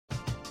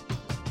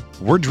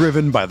We're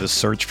driven by the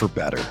search for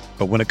better.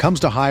 But when it comes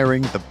to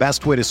hiring, the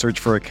best way to search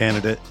for a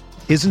candidate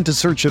isn't to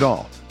search at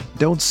all.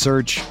 Don't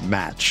search,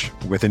 match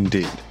with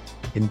Indeed.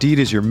 Indeed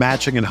is your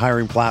matching and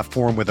hiring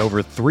platform with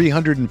over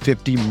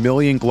 350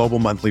 million global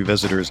monthly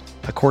visitors,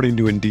 according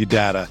to Indeed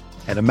data,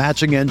 and a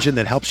matching engine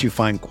that helps you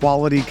find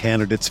quality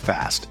candidates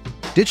fast.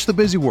 Ditch the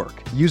busy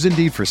work. Use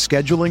Indeed for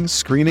scheduling,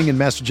 screening, and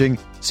messaging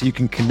so you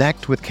can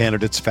connect with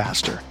candidates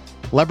faster.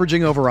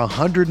 Leveraging over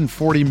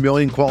 140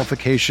 million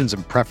qualifications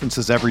and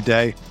preferences every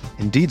day,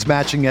 Indeed's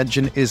matching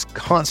engine is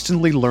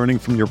constantly learning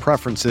from your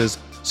preferences,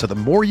 so the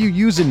more you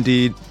use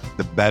Indeed,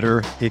 the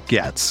better it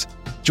gets.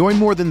 Join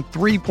more than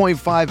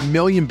 3.5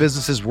 million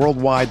businesses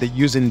worldwide that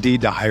use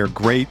Indeed to hire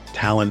great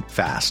talent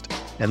fast.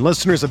 And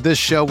listeners of this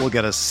show will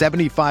get a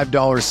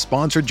 $75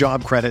 sponsored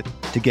job credit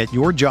to get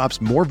your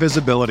jobs more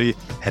visibility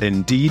at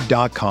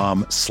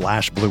Indeed.com/Blue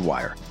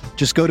Wire.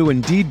 Just go to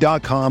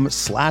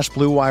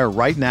Indeed.com/Blue Wire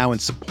right now and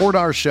support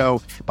our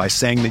show by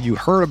saying that you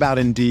heard about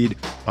Indeed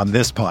on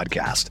this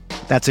podcast.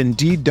 That's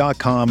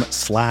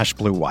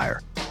Indeed.com/Blue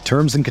Wire.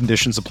 Terms and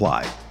conditions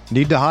apply.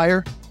 Need to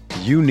hire?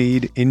 You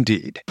need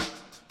Indeed.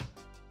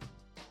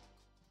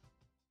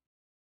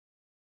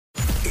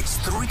 It's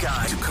three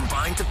guys who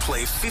combined to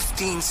play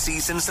 15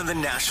 seasons in the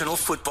National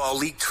Football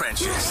League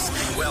trenches.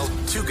 Well,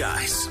 two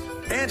guys.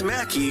 And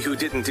Mackey, who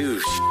didn't do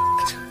shit.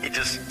 He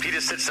just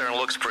sits there and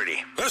looks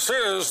pretty. This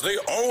is the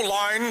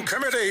O-Line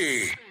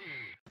Committee.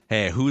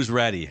 Hey, who's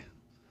ready?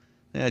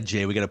 Yeah,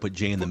 Jay, we got to put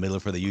Jay in the middle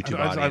for the YouTube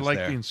audience. I like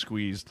there. being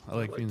squeezed. I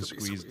like being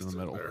squeezed in the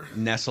middle.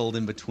 Nestled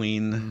in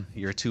between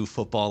your two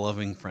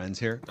football-loving friends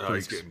here. Oh,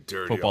 he's getting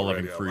dirty.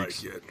 Football-loving already.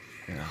 freaks. I like it.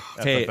 Yeah.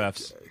 Hey,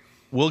 FFFs.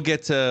 We'll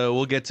get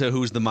to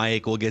who's the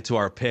mic. We'll get to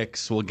our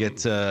picks. We'll get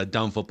to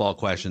dumb football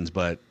questions.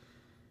 But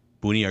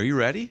Booney, are you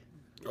ready?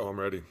 Oh, I'm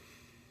ready.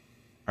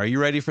 Are you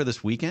ready for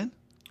this weekend?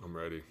 I'm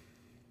ready.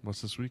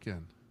 What's this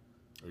weekend?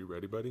 Are you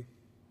ready, buddy?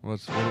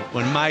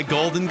 When my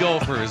Golden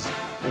Gophers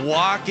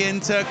walk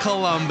into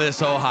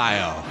Columbus,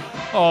 Ohio.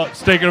 Oh,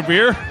 steak and a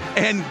beer?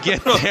 And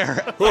get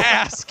their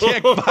ass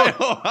kicked by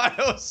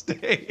Ohio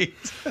State.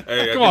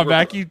 Hey, Come on,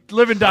 Mac. You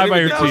live and die by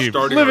your team.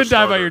 Live and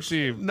die by your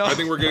team. No, I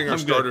think we're getting our I'm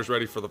starters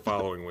ready for the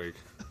following week.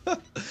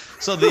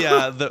 So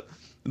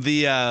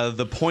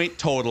the point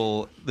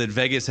total that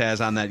Vegas has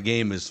on that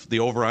game is the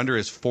over-under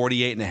is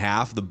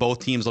 48.5. The both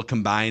teams will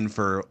combine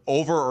for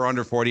over or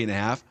under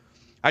 48.5.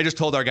 I just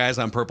told our guys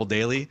on Purple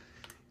Daily,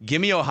 give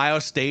me Ohio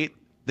State.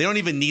 They don't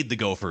even need the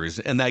Gophers,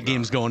 and that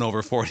game's going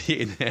over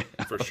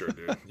 48.5. For sure,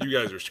 dude. You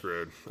guys are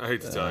screwed. I hate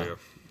to tell you.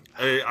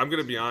 Hey, I'm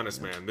going to be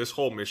honest, man. This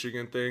whole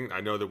Michigan thing,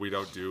 I know that we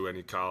don't do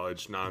any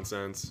college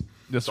nonsense.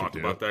 Yes, Talk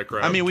we do. about that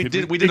crap. I mean, we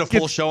did a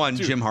full show on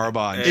Jim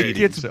Harbaugh and cheating. It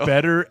gets so.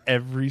 better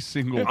every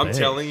single day. I'm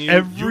telling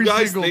you, you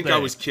guys think I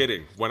was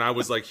kidding when I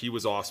was like, he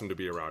was awesome to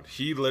be around.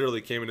 He literally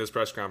came into his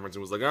press conference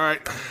and was like, all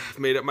right, I've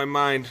made up my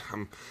mind.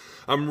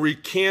 I'm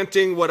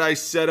recanting what I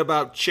said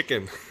about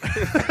chicken.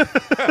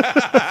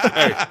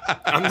 Hey,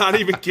 I'm not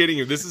even kidding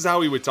you. This is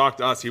how he would talk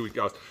to us. He would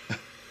go,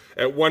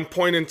 at one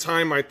point in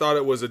time, I thought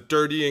it was a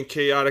dirty and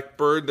chaotic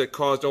bird that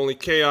caused only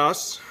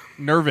chaos.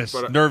 Nervous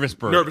bird.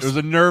 It was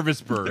a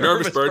nervous bird.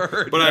 Nervous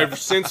bird. But I've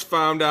since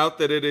found out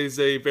that it is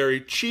a very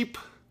cheap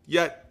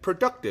yet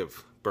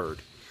productive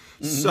bird.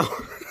 Mm-hmm. So,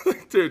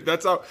 dude,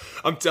 that's how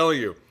I'm telling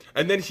you.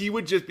 And then he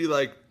would just be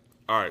like,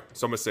 all right,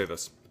 so I'm going to say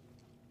this.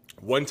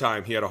 One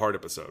time he had a heart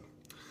episode.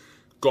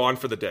 Gone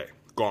for the day.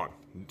 Gone.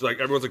 Like,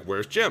 everyone's like,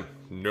 where's Jim?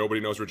 Nobody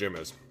knows where Jim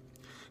is.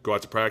 Go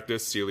out to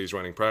practice. Sealy's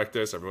running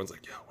practice. Everyone's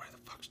like, yo, where the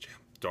fuck's Jim?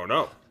 Don't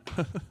know.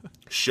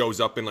 Shows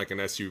up in like an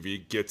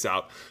SUV, gets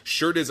out.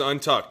 Shirt is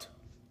untucked.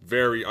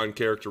 Very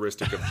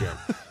uncharacteristic of Jim.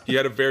 He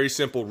had a very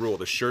simple rule.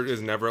 The shirt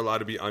is never allowed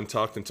to be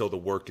untucked until the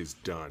work is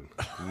done.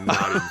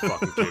 Not even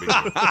fucking kidding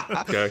you.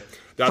 Okay?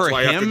 That's for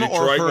why after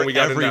Detroit, when we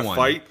got in that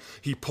fight,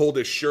 he pulled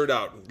his shirt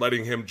out,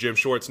 letting Jim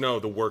Schwartz know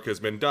the work has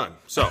been done.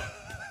 So,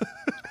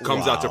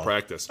 comes out to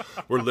practice.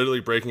 We're literally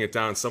breaking it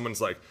down.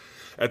 Someone's like,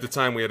 at the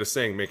time we had a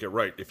saying, make it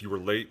right. If you were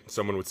late,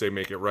 someone would say,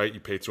 make it right.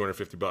 You pay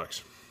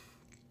 $250.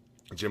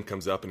 Jim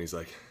comes up and he's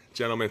like,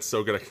 gentlemen, it's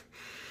so good.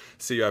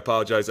 See, I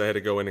apologize. I had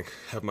to go in and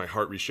have my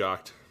heart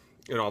reshocked.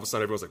 And all of a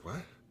sudden, everyone's like, what?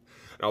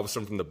 And all of a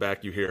sudden, from the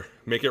back, you hear,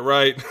 make it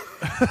right.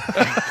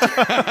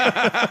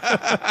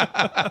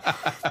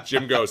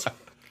 Jim goes,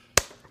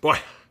 boy,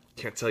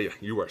 can't tell you.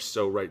 You are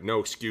so right. No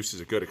excuse is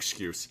a good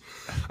excuse.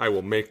 I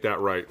will make that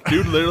right.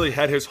 Dude literally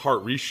had his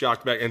heart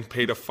reshocked back and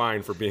paid a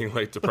fine for being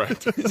late to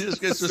practice.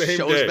 just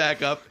shows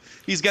back up.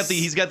 He's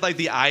got like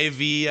the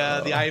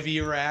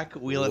IV rack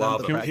wheeling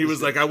up. He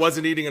was like, I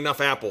wasn't eating enough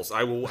apples.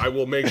 I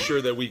will make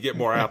sure that we get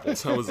more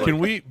apples. I was like, can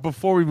we,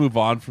 before we move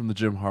on from the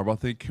Jim Harbaugh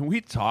thing, can we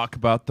talk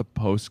about the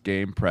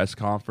post-game press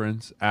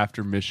conference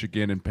after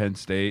Michigan and Penn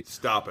State?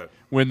 Stop it.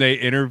 When they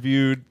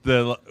interviewed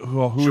who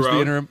was the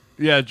interim?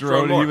 Yeah,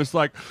 Jerome. He was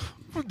like,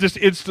 just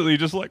instantly,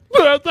 just like,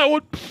 that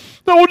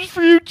one is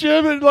for you,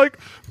 Jim. And like,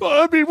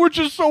 I mean, we're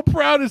just so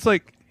proud. It's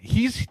like,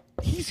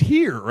 he's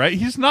here, right?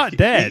 He's not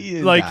dead.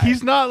 He Like died.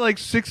 he's not like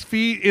 6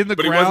 feet in the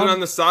But ground. he wasn't on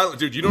the sideline,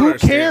 dude. You don't Who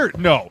understand. cares?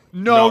 No.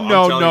 I'm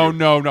telling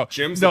you,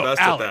 Jim's no, the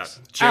best Alex,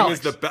 at that. Jim Alex,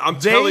 is the best. I'm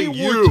they telling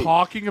were you.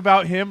 talking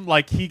about him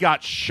like he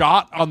got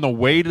shot on the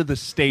way to the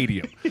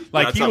stadium.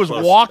 Like That's he how was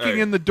close- walking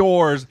hey. in the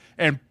doors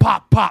and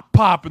pop, pop,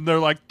 pop, and they're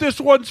like, "This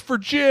one's for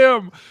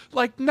Jim."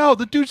 Like, no,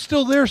 the dude's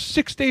still there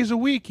 6 days a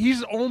week.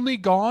 He's only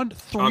gone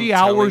 3 hours a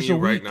I'm telling you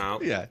week. right now.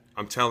 Yeah.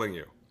 I'm telling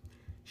you,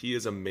 he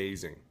is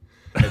amazing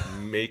at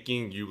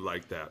making you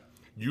like that.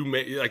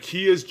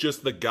 He is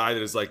just the guy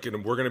that is like,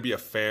 we're gonna be a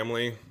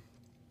family,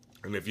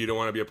 and if you don't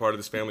want to be a part of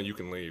this family, you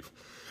can leave.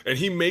 And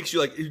he makes you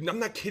like, I'm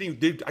not kidding,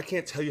 dude. I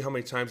can't tell you how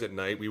many times at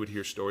night we would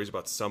hear stories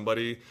about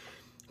somebody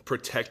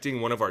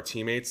protecting one of our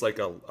teammates, like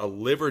a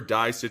live or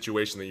die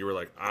situation that you were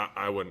like,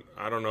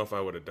 I don't know if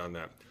I would have done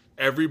that.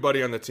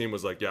 Everybody on the team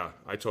was like, yeah,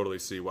 I totally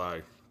see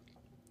why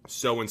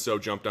so-and-so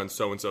jumped on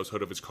so-and-so's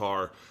hood of his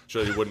car so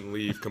that he wouldn't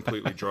leave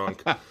completely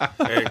drunk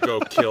and go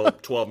kill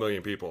 12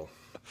 million people.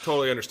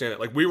 Totally understand it.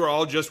 Like, we were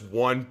all just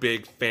one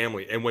big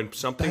family. And when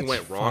something That's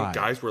went wrong, fine.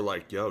 guys were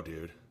like, yo,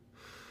 dude,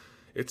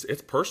 it's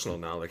personal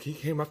now. Like, he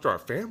came after our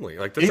family.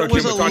 Like, that's It how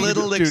was Jim a talking-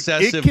 little Dude,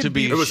 excessive it can to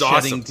be be- It was shedding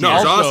awesome. tears. No, it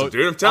was awesome,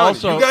 dude. I'm telling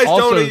you. You guys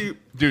don't.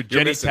 Dude, you're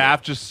Jenny missing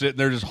Taft just sitting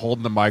there, just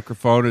holding the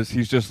microphone as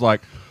he's just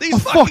like, These I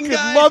fucking fucking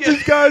guys, love yeah."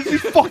 these guys,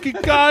 these fucking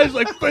guys.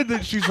 Like, and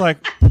then she's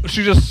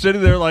just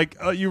sitting there like,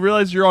 you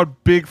realize you're on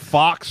Big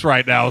Fox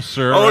right now,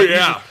 sir. Oh, Like, you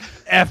yeah. just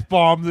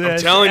F-bomb I'm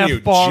this, telling you,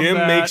 F-bomb Jim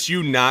that. makes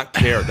you not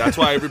care. That's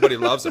why everybody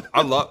loves him.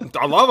 I love him.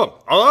 I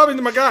love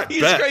him. My God.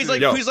 He's Bet. crazy.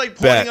 Yo, He's like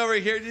bet. pointing over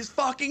here. These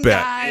fucking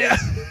Bet. guys.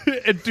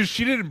 And dude,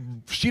 she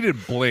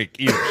didn't blink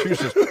either. She was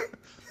just,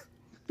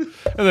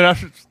 and then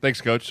after,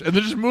 thanks, coach, and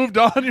then just moved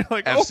on. You're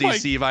like, oh my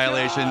FCC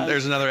violation. God.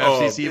 There's another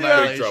Oh, FCC big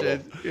violation. trouble.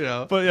 You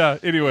know. But yeah,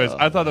 anyways,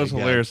 I thought that was my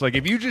God. hilarious. Like,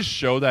 if you just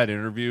show that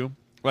interview,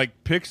 like,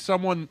 pick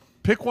one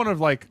of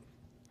like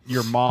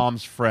your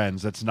mom's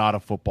friends that's not a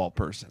football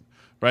person,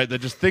 right? That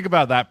just think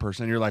about that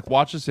person. You're like,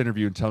 watch this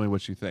interview and tell me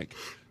what you think.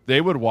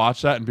 They would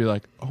watch that and be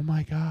like, oh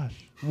my gosh,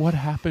 what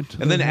happened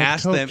to And the then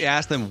head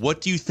ask them,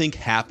 what do you think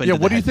happened? Yeah, to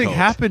the what do you head think coach?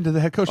 happened to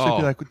the head coach? They'd Oh.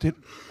 be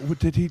like,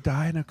 did he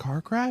die in a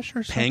car crash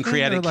or something?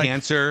 Pancreatic Or, like,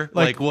 cancer?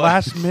 Like, Like what?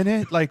 last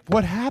minute? Like,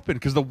 what happened?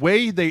 Because the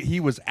way he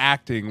was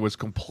acting was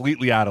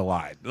completely out of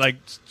line. Like,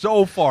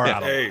 so far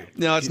out of line. Hey,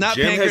 No, it's not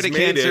Jim has pancreatic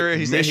made cancer. it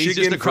He's Michigan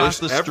just across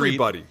the versus street.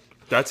 Everybody.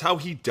 That's how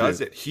he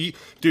does it.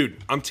 Dude,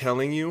 I'm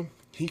telling you,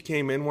 he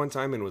came in one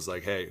time and was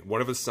like, hey,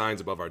 one of the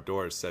signs above our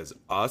doors says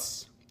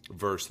us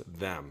versus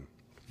them.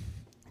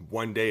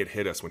 One day it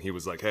hit us when he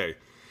was like, hey,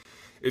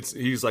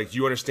 he's like,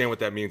 you understand what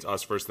that means,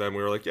 us versus them?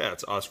 We were like, yeah,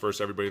 it's us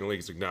versus everybody in the league.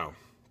 He's like, no.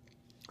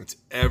 It's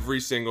every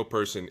single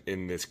person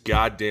in this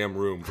goddamn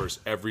room versus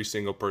every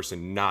single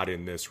person not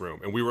in this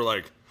room. And we were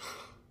like,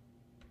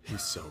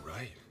 he's so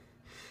right.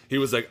 He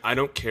was like, I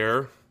don't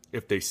care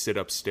if they sit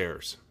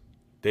upstairs.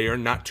 They are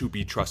not to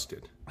be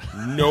trusted.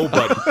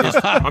 Nobody is.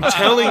 I'm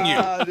telling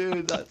you.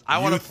 Dude, I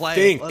want to play.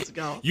 Think, Let's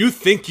go. You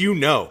think you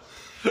know.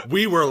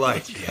 We were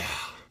like, yeah,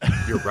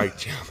 you're right,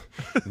 Jim.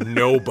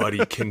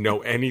 Nobody can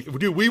know anything.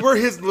 Dude, we were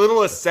his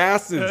little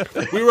assassins.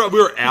 We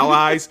were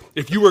allies.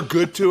 If you were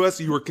good to us,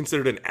 you were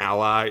considered an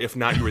ally. If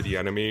not, you were the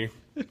enemy.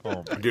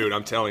 Dude,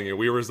 I'm telling you,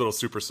 we were his little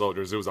super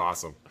soldiers. It was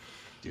awesome.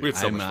 We had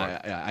so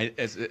much fun.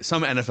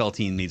 Some NFL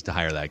team needs to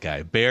hire that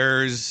guy.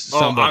 Bears,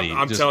 somebody.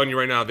 I'm telling you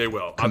right now, they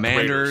will.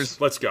 Commanders.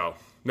 Raiders. Let's go.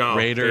 No,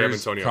 Raiders. they have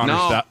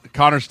Antonio.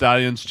 Connor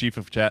Stallions, chief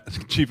of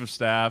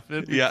staff.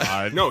 Yeah.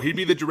 Fine. No, he'd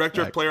be the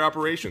director of player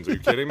operations. Are you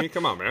kidding me?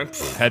 Come on, man.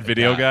 Head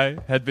video guy,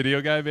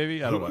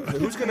 baby. I don't know.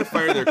 Who's going to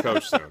fire their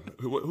coach soon?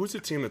 Who's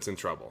the team that's in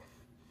trouble?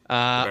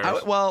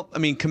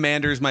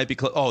 Commanders might be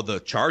close. Oh,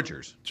 the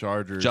Chargers.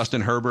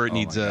 Justin Herbert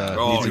needs a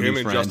him new and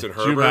friend. Justin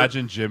Could you Herbert.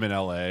 imagine Jim in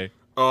L.A.?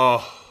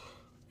 Oh,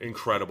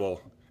 incredible.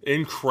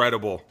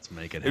 Let's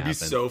make it It'd be happen.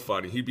 so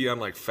funny. He'd be on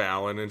like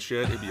Fallon and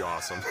shit. It'd be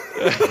awesome.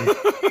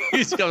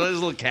 He's got those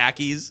little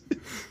khakis.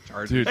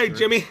 Dude, Hey,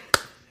 Jimmy.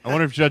 I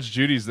wonder if Judge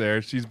Judy's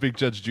there. She's a big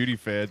Judge Judy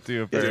fan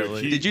too.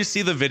 Apparently, Dude, Did you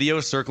see the video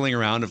circling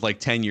around of like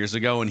 10 years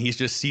ago, and he's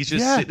just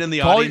yeah. sitting in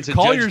the audience and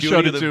Collier Judge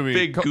showed Judy it with to a me.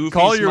 big goofy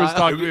Collier was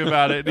smile. talking to me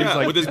about it, and he was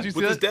like, with "Did you his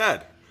see that?"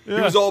 dad. He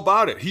Yeah. was all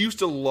about it. He used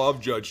to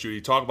love Judge Judy.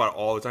 He'd talk about it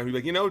all the time. He'd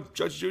be like,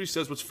 Judge Judy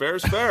says what's fair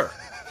is fair.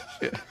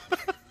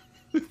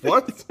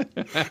 What?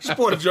 Just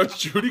pulling a Judge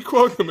Judy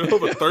quote in the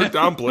middle of a third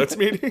down blitz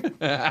meeting?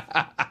 Guy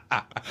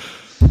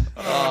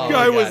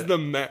was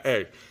the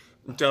Hey,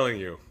 I'm telling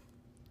you.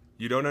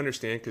 You don't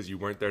understand because you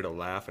weren't there to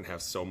laugh and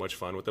have so much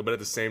fun with it. But at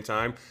the same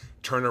time,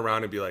 turn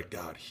around and be like,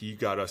 God, he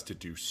got us to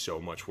do so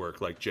much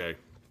work. Like Jay,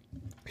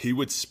 he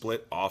would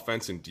split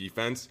offense and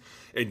defense,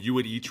 and you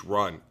would each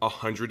run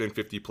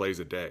 150 plays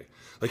a day.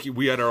 Like,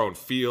 we had our own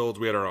fields,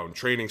 we had our own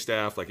training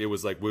staff. Like, it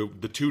was like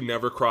the two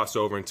never crossed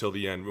over until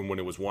the end when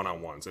it was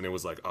one-on-ones. And it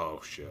was like, oh,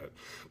 shit.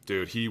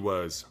 Dude, he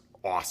was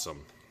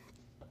awesome.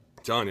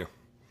 I'm telling you.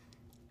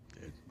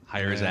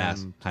 Hire his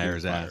ass.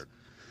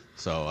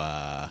 So,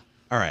 all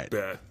right.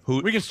 Bet.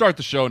 We can start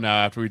the show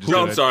now after we just No,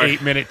 did I'm an sorry.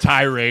 8-minute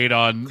tirade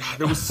on.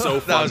 That was so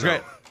fun. That was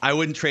great. I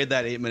wouldn't trade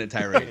that 8-minute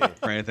tirade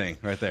for anything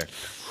right there.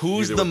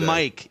 Who's Neither the would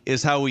they. mic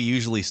is how we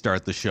usually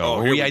start the show. Oh,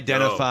 where here we we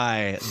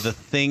identify the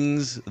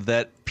things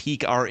that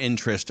pique our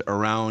interest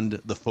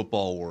around the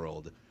football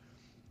world.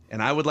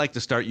 And I would like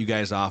to start you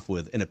guys off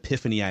with an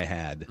epiphany I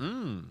had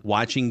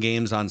watching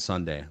games on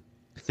Sunday,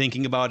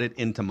 thinking about it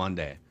into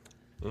Monday.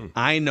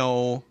 I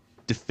know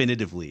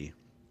definitively,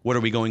 what are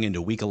we going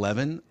into, week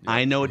 11?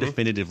 I know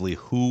definitively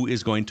who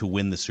is going to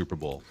win the Super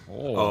Bowl.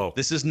 Oh,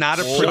 This is not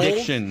a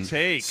prediction.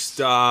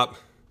 stop.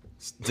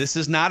 This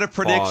is not a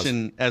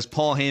prediction, as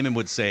Paul Heyman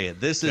would say.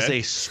 This is Okay.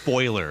 a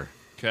spoiler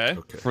Okay.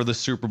 for the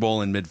Super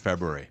Bowl in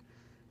mid-February.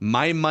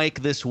 My mic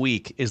this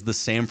week is the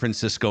San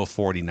Francisco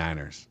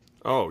 49ers.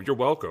 Oh, you're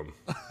welcome.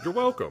 You're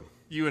welcome.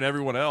 You and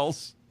everyone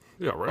else.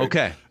 Yeah, right.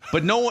 Okay.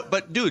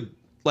 But dude,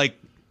 like,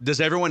 does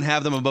everyone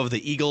have them above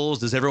the Eagles?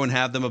 Does everyone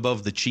have them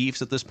above the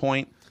Chiefs at this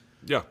point?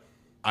 Yeah.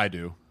 I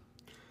do.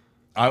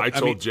 I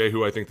told mean, Jay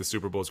who I think the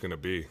Super Bowl is going to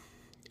be.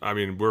 I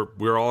mean,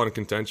 we're all in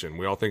contention.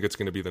 We all think it's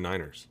going to be the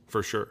Niners,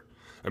 for sure.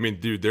 I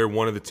mean, dude, they're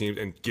one of the teams.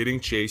 And getting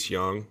Chase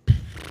Young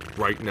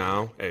right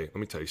now, hey, let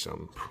me tell you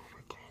something. Oh,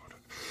 my God.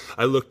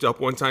 I looked up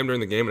one time during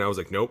the game, and I was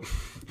like, nope.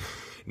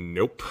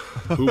 Nope.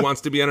 Who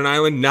wants to be on an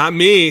island? Not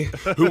me.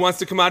 Who wants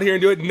to come out here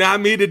and do it?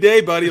 Not me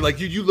today, buddy. Like,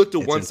 you look to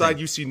one side,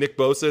 you see Nick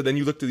Bosa, then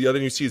you look to the other,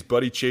 and you see his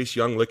buddy Chase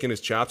Young licking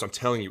his chops. I'm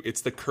telling you,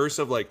 it's the curse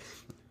of, like,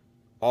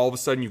 all of a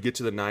sudden you get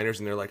to the Niners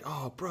and they're like,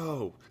 oh,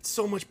 bro, it's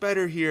so much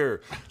better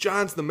here.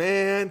 John's the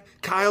man.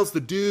 Kyle's the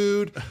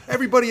dude.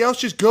 Everybody else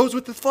just goes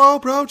with the flow,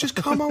 bro. Just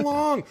come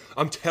along.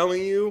 I'm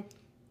telling you,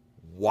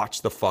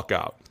 watch the fuck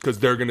out because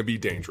they're going to be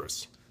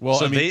dangerous. well,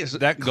 So I mean,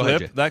 they- go ahead,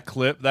 Jay.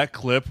 that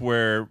clip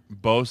where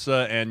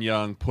Bosa and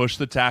Young push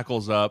the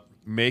tackles up,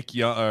 make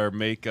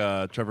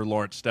Trevor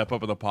Lawrence step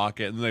up in the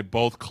pocket, and then they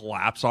both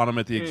collapse on him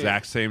at the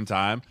exact same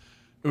time.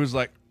 It was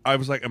like, I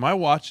was like, am I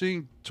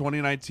watching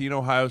 2019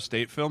 Ohio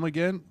State film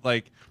again?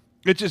 Like,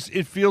 it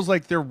feels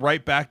like they're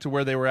right back to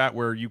where they were at,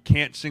 where you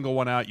can't single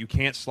one out, you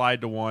can't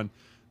slide to one.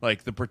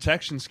 Like, the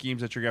protection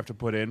schemes that you're going to have to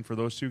put in for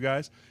those two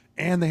guys.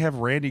 And they have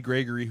Randy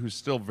Gregory, who's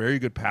still a very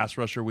good pass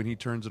rusher when he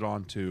turns it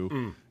on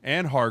too.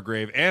 And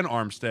Hargrave and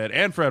Armstead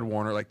and Fred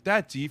Warner. Like,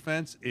 that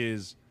defense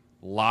is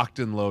locked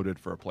and loaded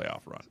for a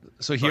playoff run.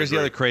 So here's the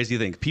other crazy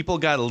thing. People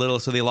got a little,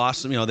 so they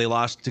lost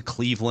to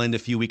Cleveland a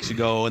few weeks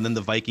ago, and then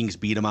the Vikings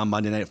beat them on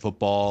Monday Night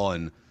Football,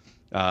 and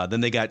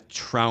then they got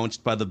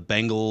trounced by the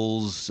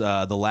Bengals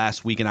the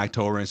last week in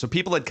October. And so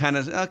people had kind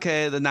of,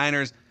 okay, the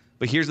Niners.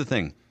 But here's the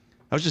thing.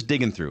 I was just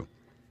digging through.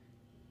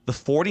 The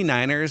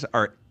 49ers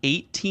are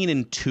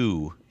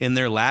 18-2 in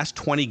their last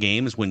 20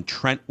 games when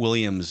Trent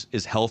Williams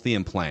is healthy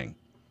and playing.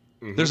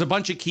 There's a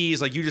bunch of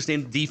keys, like you just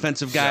named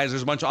defensive guys.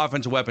 There's a bunch of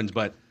offensive weapons,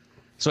 but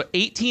so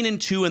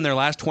 18-2 in their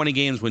last 20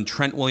 games when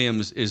Trent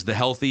Williams is the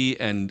healthy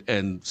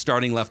and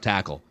starting left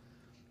tackle.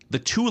 The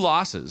two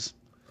losses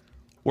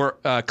were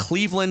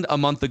Cleveland a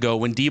month ago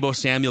when Deebo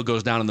Samuel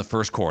goes down in the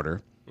first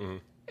quarter,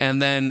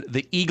 and then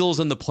the Eagles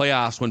in the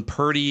playoffs when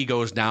Purdy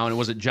goes down. And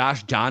was it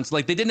Josh Johnson?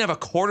 Like, they didn't have a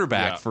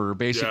quarterback for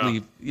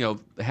basically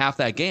half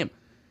that game.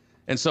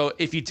 And so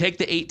if you take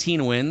the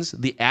 18 wins,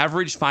 the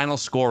average final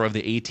score of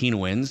the 18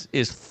 wins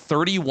is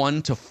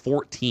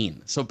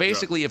 31-14. So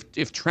basically,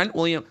 if Trent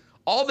Williams,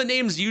 all the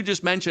names you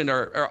just mentioned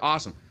are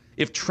awesome.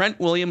 If Trent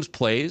Williams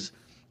plays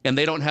and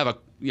they don't have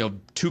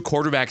two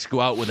quarterbacks go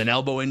out with an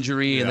elbow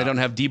injury and they don't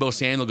have Deebo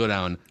Samuel go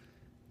down,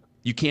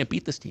 you can't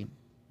beat this team.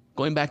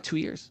 Going back 2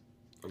 years.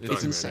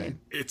 It's insane. Man.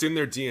 It's in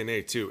their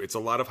DNA, too. It's a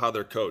lot of how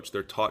they're coached.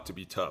 They're taught to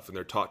be tough, and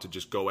they're taught to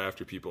just go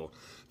after people.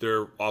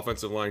 Their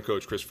offensive line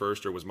coach, Chris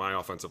Furster, was my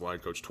offensive line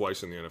coach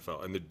twice in the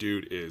NFL, and the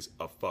dude is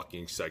a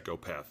fucking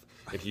psychopath,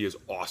 and he is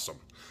awesome.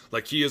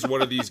 Like, he is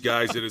one of these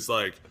guys that is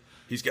like,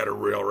 he's got a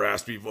real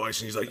raspy voice,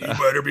 and he's like, you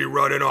better be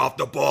running off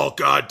the ball,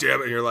 God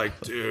damn it. And you're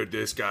like, dude,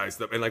 this guy's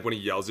the... And, like, when he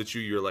yells at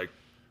you, you're like,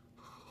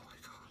 oh, my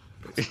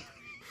God.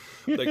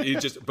 Like,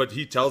 but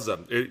he tells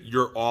them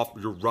you're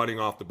running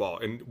off the ball,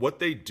 and what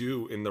they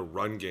do in the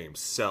run game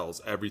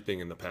sells everything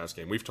in the pass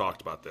game. We've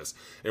talked about this,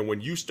 and when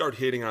you start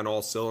hitting on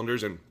all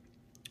cylinders, and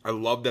I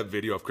love that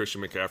video of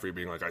Christian McCaffrey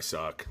being like, I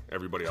suck,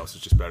 everybody else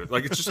is just better.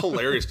 Like, it's just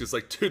hilarious because,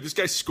 like, dude, this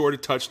guy scored a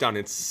touchdown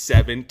in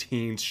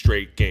 17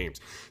 straight games.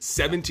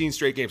 17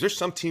 straight games. There's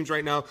some teams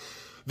right now,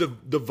 the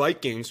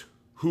Vikings,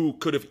 who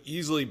could have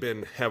easily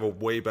have a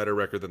way better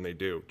record than they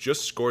do,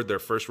 just scored their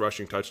first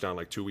rushing touchdown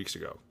like 2 weeks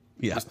ago.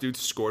 Yeah. This dude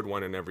scored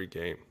one in every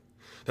game.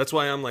 That's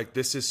why I'm like,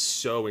 this is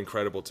so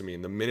incredible to me.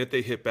 And the minute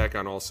they hit back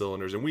on all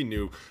cylinders, and we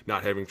knew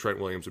not having Trent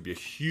Williams would be a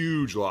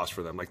huge loss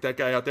for them. Like, that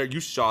guy out there, you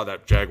saw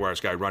that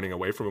Jaguars guy running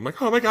away from him.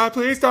 Like, oh my God,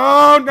 please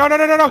don't. No.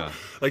 Yeah.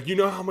 Like, you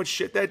know how much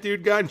shit that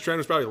dude got? And Trent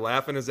was probably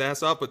laughing his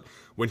ass off. But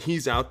when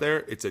he's out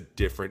there, it's a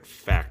different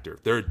factor.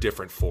 They're a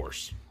different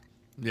force.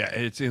 Yeah,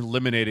 it's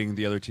eliminating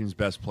the other team's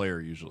best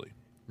player usually.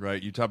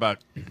 Right, you talk about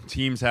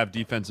teams have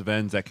defensive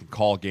ends that can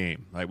call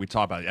game. Like, we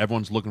talk about it.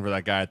 Everyone's looking for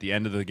that guy at the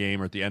end of the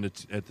game or at the end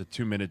at the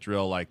 2-minute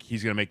drill. Like,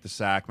 he's going to make the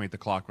sack, make the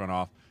clock run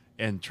off,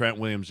 and Trent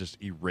Williams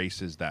just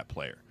erases that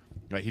player.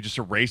 Right, he just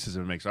erases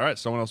him and makes, all right,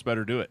 someone else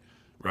better do it.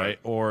 right?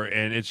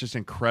 And it's just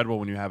incredible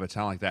when you have a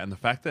talent like that. And the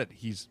fact that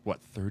he's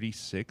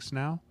 36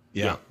 now.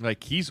 Yeah.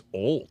 Like he's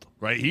old,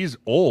 right? He's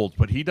old,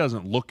 but he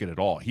doesn't look it at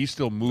all. He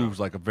still moves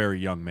like a very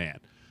young man,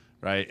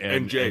 right?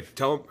 And Jay,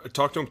 talk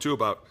to him too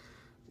about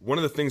one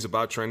of the things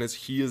about Trent is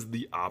he is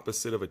the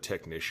opposite of a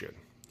technician.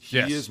 He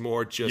is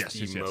more just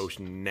the most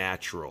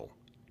natural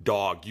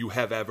dog you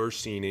have ever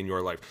seen in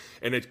your life.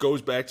 And it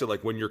goes back to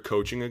like when you're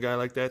coaching a guy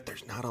like that,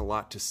 there's not a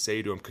lot to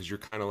say to him because you're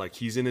kind of like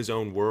he's in his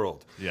own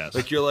world. Yes.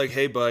 Like you're like,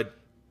 hey, bud,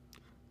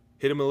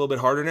 hit him a little bit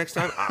harder next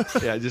time.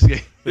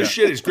 This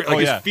shit is great.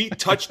 Like his feet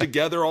touch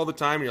together all the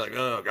time. And you're like,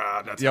 oh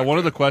god, that's one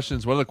of the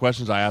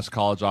questions I asked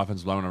college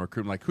offensive linemen on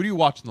recruiting, like, who do you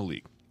watch in the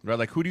league? Right?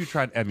 Like, who do you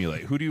try and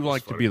emulate? Who do you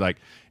like to be like?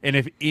 And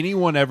if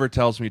anyone ever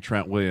tells me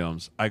Trent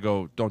Williams, I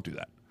go, don't do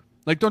that.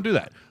 Like, don't do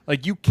that.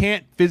 Like, you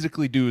can't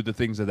physically do the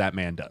things that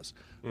man does.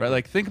 Right?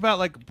 Like, think about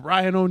like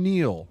Brian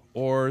O'Neill,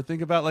 or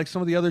think about like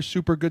some of the other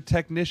super good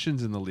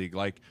technicians in the league.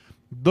 Like,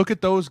 look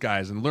at those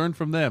guys and learn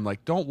from them.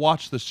 Like, don't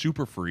watch the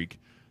super freak.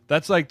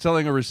 That's like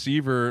telling a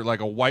receiver, like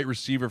a white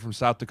receiver from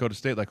South Dakota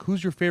State, like,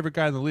 who's your favorite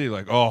guy in the league?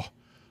 Like,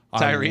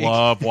 Tyreek. I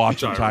love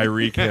watching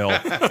Tyreek Hill.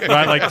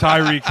 Right? Like,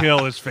 Tyreek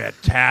Hill is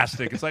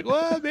fantastic. It's like,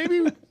 well,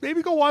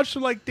 maybe go watch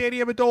some like Danny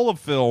Amendola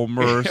film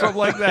or something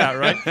like that,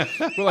 right?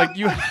 But like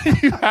you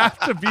have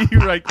to be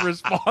like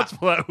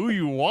responsible at who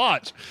you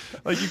watch.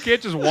 Like, you can't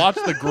just watch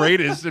the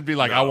greatest and be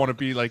like, I want to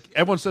be like,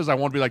 everyone says I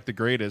want to be like the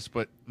greatest,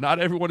 but not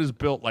everyone is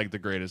built like the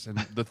greatest. And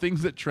the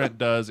things that Trent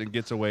does and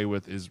gets away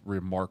with is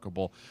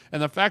remarkable.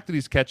 And the fact that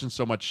he's catching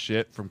so much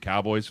shit from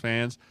Cowboys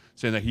fans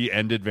saying that he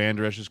ended Van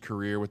Der Esch's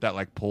career with that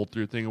like pull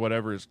through thing or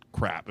whatever is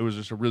crap. It was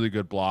just a really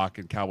good block,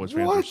 and Cowboys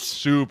fans are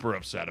super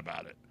upset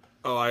about it.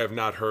 Oh, I have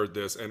not heard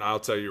this, and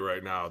I'll tell you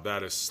right now,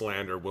 that is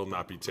slander will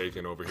not be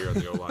taken over here on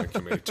the O-line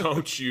committee.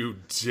 Don't you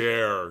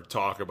dare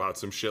talk about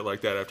some shit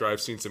like that after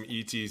I've seen some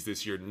ETs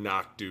this year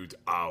knock dudes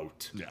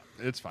out. Yeah,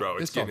 it's fine. Bro,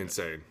 it's getting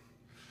insane.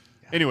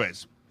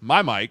 Anyways,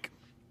 my mic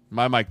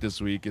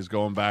this week is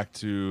going back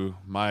to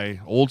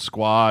my old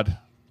squad,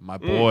 my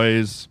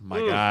boys, my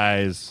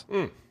guys.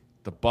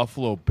 The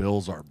Buffalo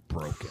Bills are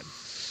broken.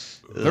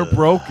 They're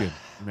broken,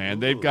 man.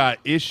 They've got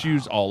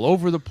issues all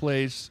over the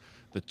place.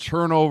 The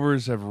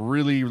turnovers have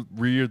really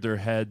reared their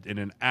head in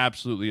an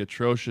absolutely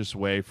atrocious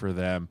way for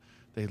them.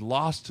 They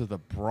lost to the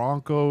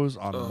Broncos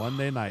on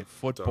Monday Night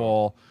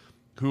Football,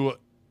 who,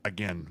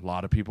 again, a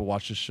lot of people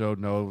watch the show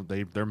know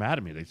they're mad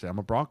at me. They say I'm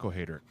a Bronco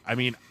hater. I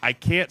mean, I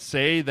can't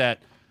say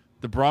that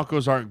the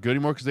Broncos aren't good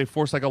anymore because they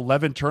forced like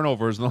 11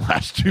 turnovers in the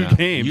last two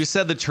games. You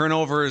said the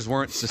turnovers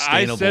weren't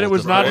sustainable. I said it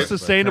was not a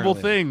sustainable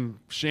thing.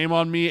 Shame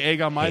on me, egg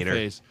on my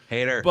face.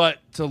 Hater. But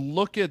to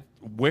look at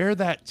where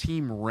that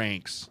team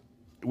ranks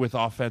with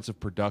offensive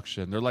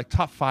production, they're like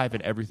top 5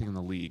 in everything in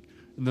the league.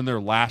 And then they're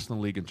last in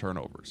the league in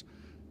turnovers.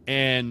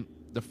 And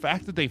the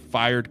fact that they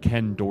fired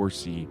Ken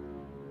Dorsey,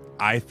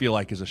 I feel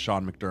like is a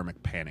Sean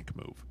McDermott panic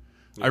move.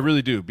 I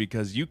really do,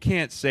 because you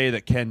can't say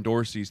that Ken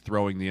Dorsey's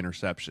throwing the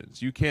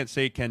interceptions. You can't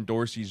say Ken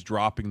Dorsey's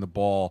dropping the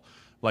ball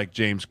like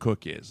James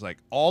Cook is. Like,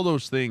 all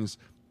those things,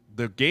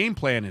 the game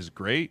plan is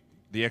great.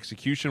 The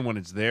execution, when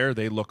it's there,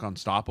 they look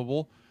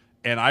unstoppable.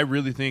 And I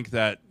really think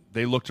that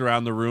they looked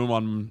around the room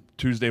on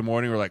Tuesday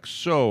morning, were like,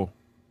 so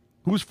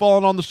who's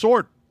falling on the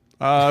sword?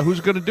 Who's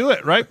going to do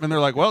it, right? And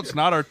they're like, well, it's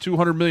not our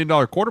 $200 million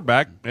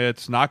quarterback.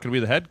 It's not going to be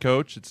the head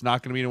coach. It's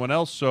not going to be anyone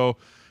else. So,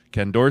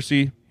 Ken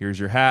Dorsey, here's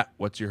your hat.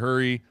 What's your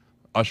hurry?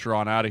 Usher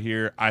on out of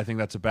here. I think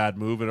that's a bad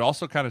move. And it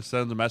also kind of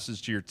sends a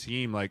message to your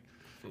team like,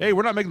 hey,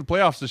 we're not making the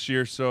playoffs this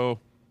year, so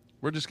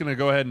we're just going to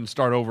go ahead and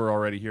start over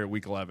already here at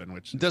week 11,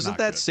 which doesn't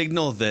that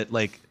signal that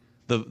like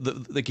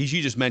like you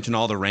just mentioned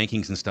all the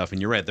rankings and stuff,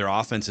 and you're right, their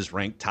offense is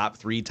ranked top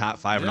 3, top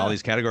 5 in all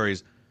these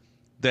categories,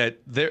 that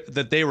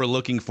they were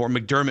looking for,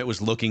 McDermott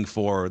was looking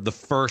for the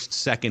first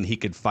second he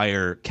could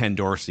fire Ken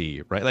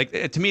Dorsey, right?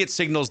 Like, to me, it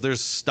signals there's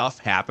stuff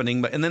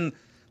happening, and then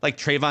like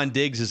Trayvon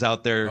Diggs is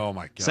out there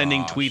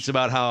sending tweets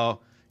about how,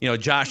 you know,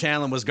 Josh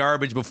Allen was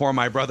garbage before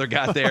my brother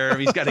got there.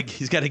 He's got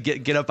to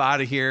get up out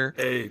of here.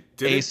 Hey,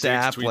 did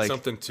ASAP. Diggs tweet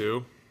something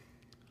too?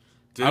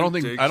 I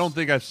don't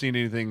think I've seen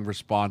anything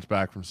response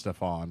back from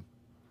Stephon.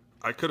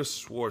 I could have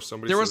swore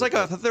somebody. There was like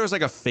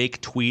a fake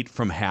tweet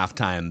from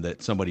halftime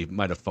that somebody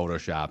might have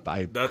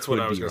photoshopped. That's what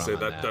I was gonna say.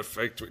 That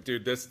fake tweet,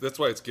 dude. That's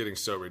why it's getting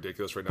so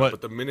ridiculous right now.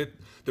 But the minute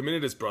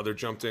his brother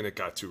jumped in, it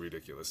got too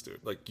ridiculous, dude.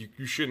 Like,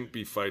 you shouldn't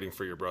be fighting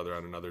for your brother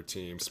on another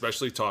team,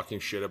 especially talking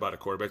shit about a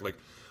quarterback. Like,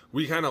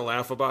 we kind of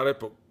laugh about it,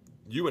 but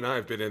you and I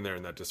have been in there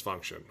in that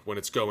dysfunction when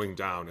it's going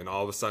down and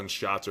all of a sudden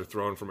shots are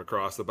thrown from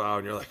across the bow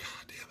and you're like,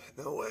 God damn it.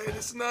 No way,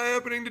 this is not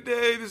happening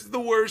today. This is the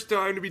worst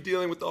time to be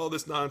dealing with all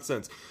this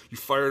nonsense. You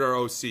fired our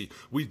OC.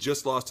 We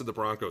just lost to the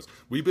Broncos.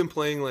 We've been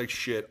playing like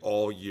shit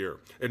all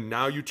year. And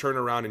now you turn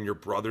around and your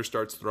brother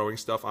starts throwing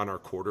stuff on our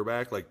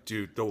quarterback. Like,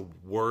 dude, the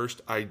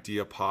worst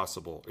idea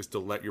possible is to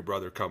let your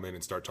brother come in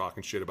and start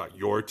talking shit about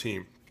your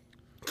team.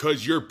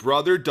 Because your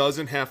brother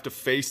doesn't have to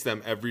face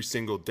them every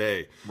single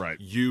day. Right.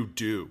 You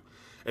do.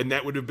 And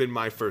that would have been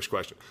my first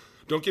question.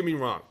 don't get me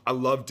wrong. I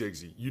love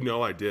Diggsy. You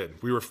know I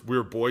did. We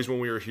were boys when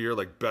we were here,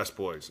 like best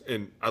boys.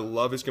 And I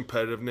love his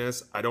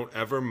competitiveness. I don't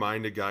ever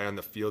mind a guy on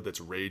the field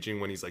that's raging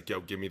when he's like,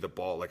 yo, give me the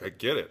ball. Like, I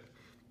get it.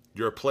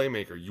 You're a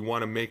playmaker. You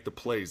want to make the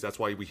plays. That's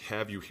why we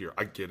have you here.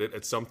 I get it.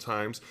 And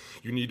sometimes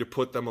you need to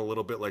put them a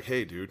little bit like,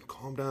 hey, dude,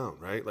 calm down,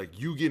 right? Like,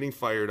 you getting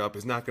fired up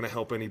is not going to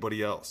help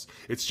anybody else.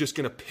 It's just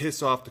going to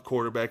piss off the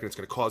quarterback, and it's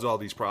going to cause all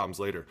these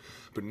problems later.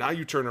 But now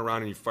you turn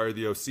around and you fire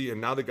the OC,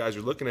 and now the guys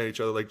are looking at each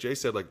other like Jay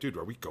said, like, dude,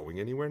 are we going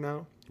anywhere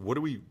now? What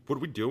are we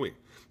doing?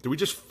 Did we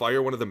just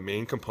fire one of the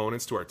main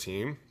components to our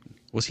team?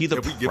 Was he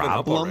the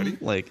problem?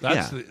 Like,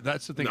 that's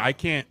the thing. No. I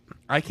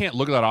can't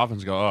look at that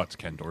offense and go, oh, it's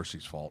Ken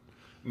Dorsey's fault.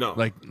 No,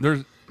 like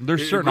there's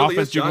certain really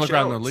offense you can look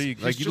around the league.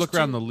 He's like you look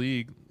around the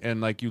league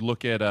and like you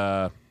look at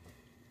the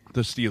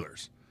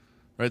Steelers,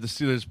 right? The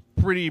Steelers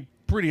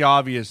pretty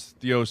obvious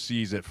the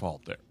OC's at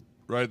fault there,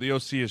 right? The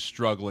OC is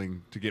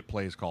struggling to get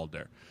plays called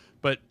there,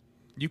 but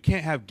you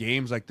can't have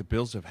games like the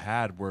Bills have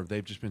had where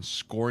they've just been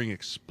scoring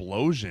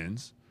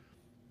explosions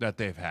that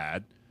they've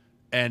had,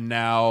 and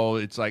now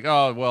it's like,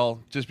 oh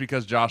well, just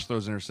because Josh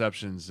throws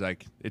interceptions,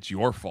 like it's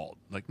your fault.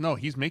 Like no,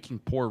 he's making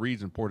poor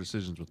reads and poor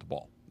decisions with the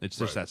ball. It's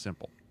just that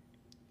simple.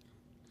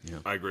 Yeah,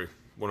 I agree,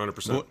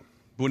 100%.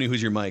 Booney, who's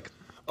your mic?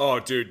 Oh,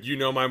 dude, you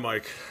know my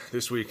mic.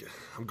 This week,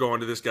 I'm going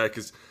to this guy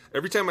because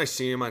every time I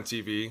see him on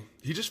TV,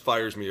 he just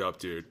fires me up,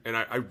 dude. And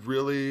I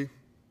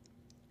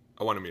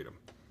want to meet him.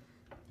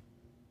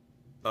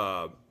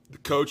 The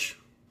coach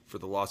for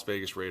the Las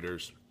Vegas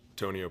Raiders,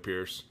 Antonio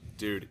Pierce,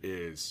 dude,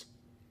 is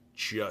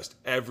just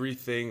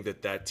everything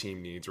that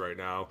team needs right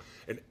now.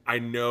 And I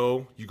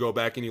know you go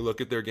back and you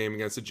look at their game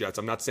against the Jets.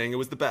 I'm not saying it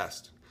was the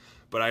best.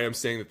 But I am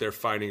saying that they're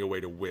finding a way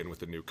to win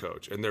with a new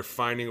coach. And they're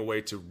finding a way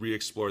to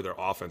re-explore their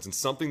offense. And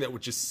something that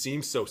would just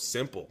seem so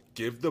simple.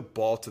 Give the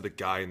ball to the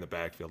guy in the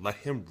backfield. Let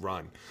him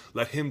run.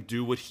 Let him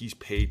do what he's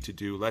paid to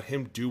do. Let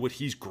him do what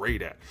he's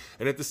great at.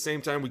 And at the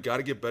same time, we got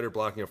to get better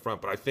blocking up front.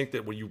 But I think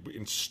that when you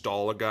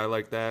install a guy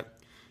like that,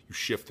 you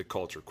shift the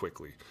culture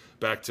quickly.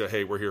 Back to,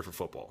 hey, we're here for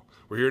football.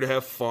 We're here to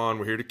have fun.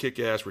 We're here to kick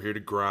ass. We're here to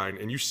grind.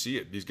 And you see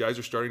it. These guys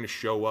are starting to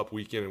show up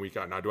week in and week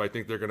out. Now, do I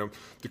think they're going to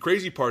 – the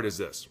crazy part is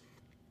this.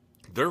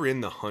 They're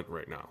in the hunt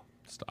right now.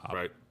 Stop.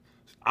 Right?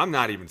 I'm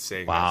not even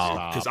saying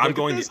that because I'm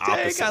going the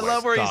opposite I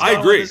love where he's I going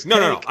agree. with this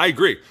No. take. I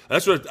agree.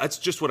 That's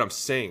just what I'm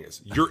saying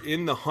is you're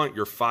in the hunt.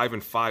 You're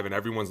 5-5, and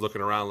everyone's looking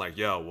around like,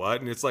 yo,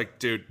 what? And it's like,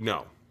 dude,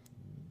 no.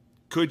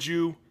 Could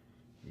you?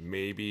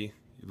 Maybe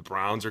the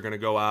Browns are going to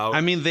go out.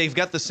 I mean, they've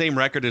got the same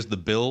record as the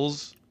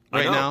Bills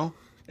right now.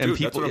 And dude,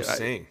 people, that's what I'm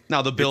saying.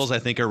 Now the Bills, I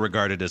think, are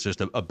regarded as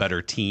just a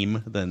better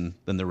team than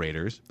the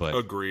Raiders. But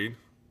agreed.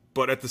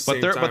 But at the same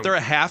time, but they're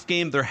a half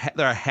game. They're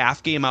a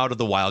half game out of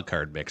the wild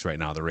card mix right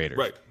now. The Raiders,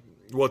 right?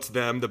 Well, it's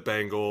them, the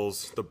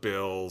Bengals, the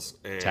Bills,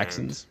 and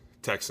Texans,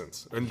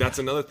 and that's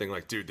another thing.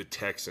 Like, dude, the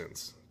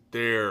Texans,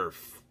 you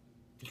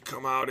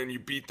come out and you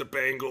beat the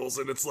Bengals,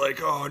 and it's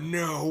like, oh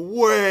no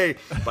way!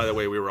 By the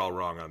way, we were all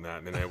wrong on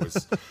that, and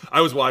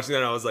I was watching that,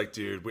 and I was like,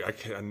 dude,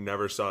 I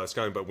never saw this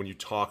coming. But when you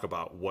talk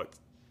about what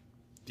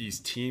these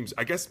teams,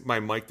 I guess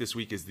my mic this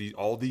week is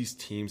all these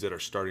teams that are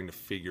starting to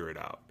figure it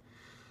out.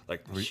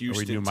 Like the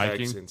Houston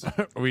Texans.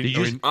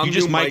 You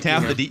just mic'd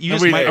half the you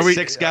just mic'd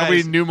six guys. Are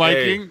we new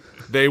micing?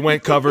 Hey, they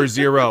went cover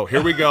 0.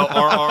 Here we go.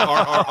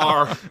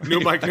 R.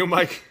 New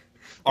mic.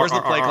 Where's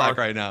the play clock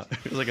right now?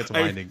 It's like it's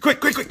winding.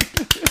 Quick.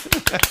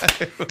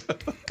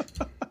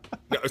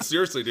 No,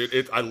 seriously,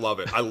 dude. I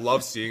love it. I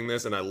love seeing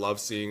this, and I love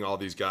seeing all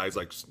these guys.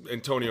 Like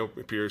Antonio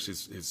Pierce,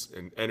 his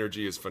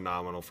energy is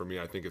phenomenal for me.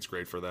 I think it's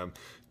great for them.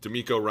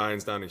 D'Amico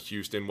Ryan's down in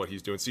Houston, what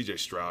he's doing. CJ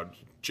Stroud,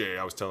 Jay,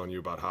 I was telling you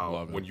about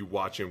how when you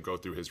watch him go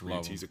through his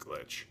reads, he's a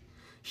glitch.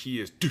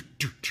 He is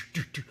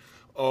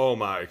oh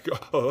my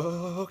God,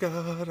 oh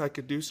God, I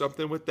could do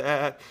something with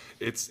that.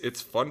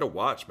 It's fun to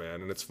watch,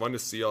 man, and it's fun to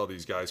see all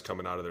these guys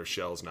coming out of their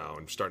shells now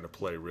and starting to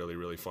play really,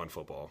 really fun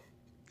football.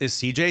 Is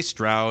CJ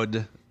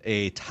Stroud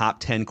a top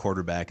 10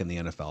 quarterback in the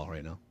NFL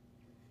right now?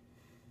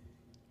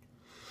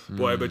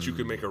 Boy, I bet you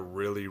could make a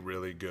really,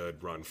 really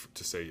good run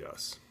to say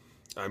yes.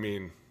 I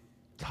mean,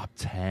 top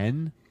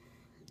 10?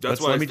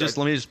 Let me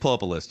just pull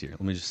up a list here.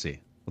 Let me just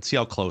see. Let's see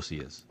how close he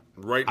is.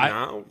 Right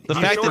now, the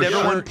fact that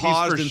everyone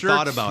paused and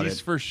thought about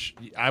it.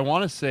 I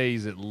want to say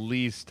he's at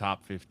least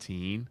top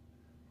 15.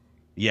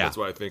 Yeah, that's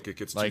why I think it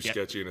gets too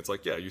sketchy, and it's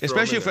like, yeah, you throw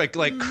especially him if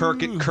like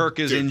Kirk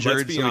is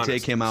injured, so we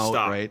take him out,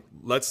 right?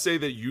 Let's say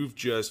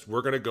that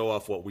we're going to go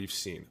off what we've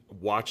seen.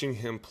 Watching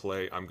him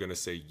play, I'm going to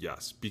say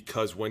yes,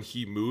 because when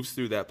he moves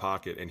through that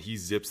pocket and he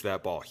zips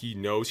that ball, he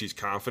knows he's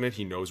confident,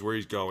 he knows where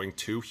he's going.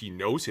 2, he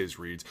knows his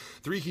reads.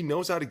 3, he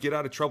knows how to get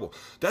out of trouble.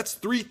 That's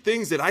 3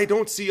 things that I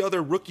don't see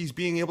other rookies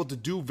being able to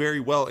do very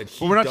well, and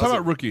we're not talking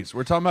about rookies.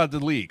 We're talking about the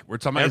league. We're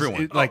talking about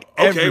everyone. Okay,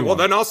 everyone. Well,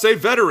 then I'll say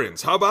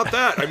veterans. How about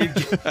that? I mean,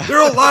 there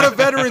are a lot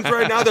of veterans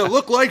right now that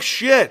look like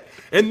shit.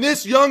 And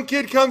this young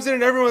kid comes in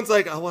and everyone's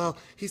like, oh, well,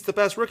 he's the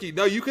best rookie.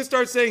 No, you can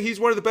start saying he's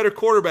one of the better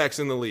quarterbacks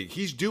in the league.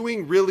 He's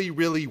doing really,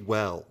 really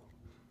well.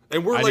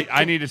 And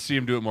I need to see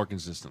him do it more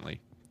consistently.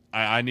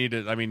 I need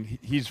it. I mean,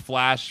 he's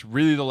flashed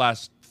really the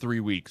last 3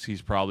 weeks,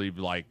 he's probably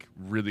like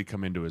really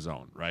come into his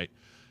own, right?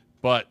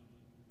 But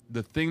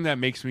the thing that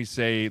makes me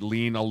say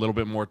lean a little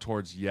bit more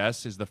towards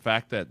yes is the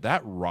fact that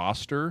that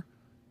roster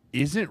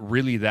isn't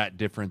really that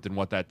different than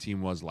what that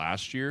team was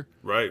last year.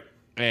 Right.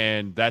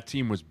 And that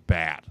team was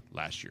bad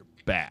last year.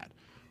 Bad.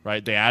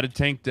 Right? They added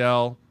Tank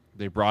Dell.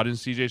 They brought in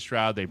C.J.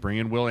 Stroud. They bring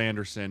in Will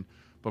Anderson.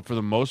 But for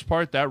the most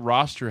part, that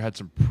roster had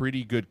some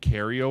pretty good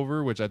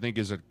carryover, which I think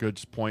is a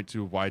good point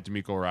to why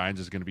D'Amico Ryans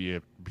is going to be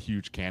a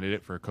huge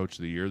candidate for a Coach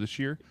of the Year this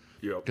year.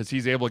 Yep. Because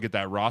he's able to get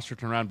that roster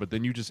turned around. But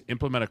then you just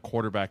implement a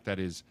quarterback that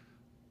is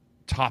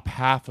top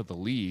half of the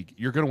league,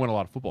 you're going to win a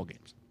lot of football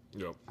games.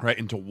 Yep. Right?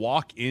 And to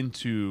walk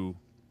into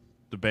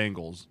the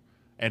Bengals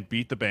and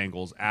beat the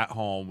Bengals at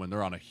home when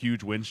they're on a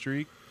huge win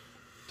streak,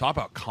 talk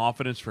about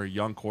confidence for a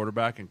young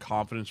quarterback and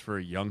confidence for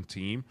a young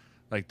team.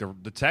 Like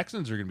the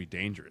Texans are going to be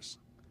dangerous.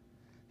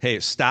 Hey,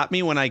 stop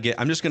me when I get.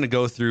 I'm just going to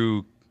go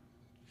through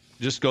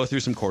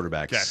some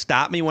quarterbacks. Okay.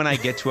 Stop me when I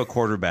get to a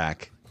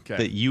quarterback Okay.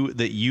 that you'd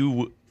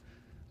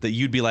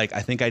be like,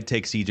 I think I'd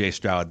take C.J.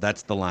 Stroud.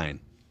 That's the line.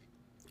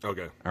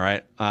 Okay. All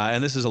right,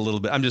 and this is a little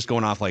bit. I'm just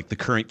going off like the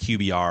current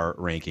QBR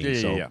ranking.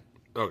 Yeah.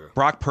 Okay.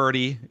 Brock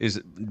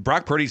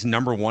Purdy's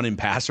number 1 in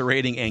passer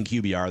rating and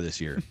QBR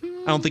this year.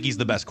 I don't think he's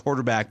the best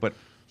quarterback, but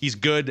he's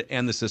good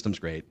and the system's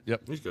great.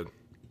 Yep. He's good.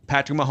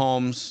 Patrick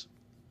Mahomes,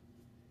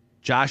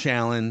 Josh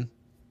Allen,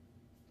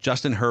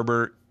 Justin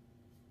Herbert,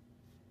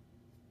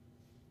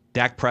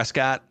 Dak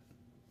Prescott.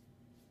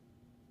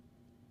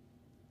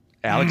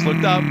 Alex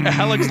looked up.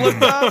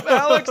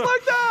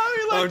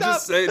 I'm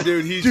just saying,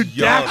 dude, he's Dude,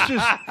 young.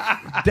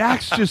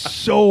 Dak's just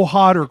so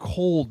hot or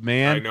cold,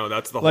 man. I know,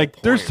 that's the whole like.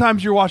 point. There's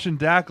times you're watching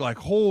Dak, like,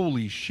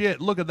 holy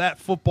shit, look at that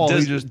football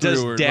he just threw.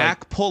 Does Or, Dak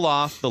like, pull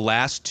off the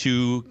last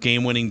 2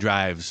 game-winning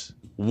drives?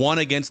 One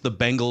against the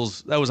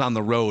Bengals, that was on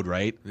the road,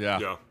 right?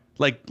 Yeah.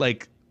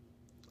 Like,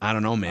 I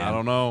don't know, man. I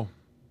don't know.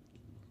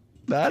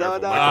 Michael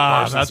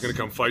Parsons that's- is going to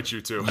come fight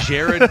you, too.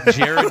 Jared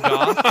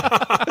Goff.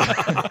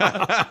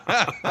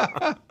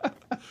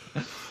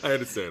 I had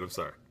to say it. I'm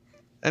sorry.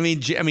 I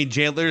mean,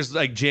 there's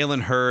like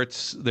Jalen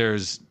Hurts.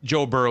 There's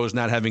Joe Burrow's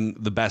not having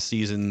the best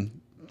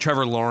season.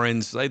 Trevor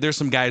Lawrence. Like, there's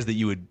some guys that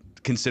you would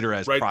consider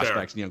as Right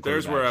prospects. there. Young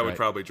There's where I would right?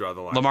 probably draw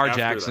the line. Lamar After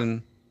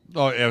Jackson.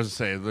 Oh, I was going to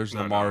say, there's that.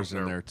 Lamar's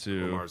No, in there,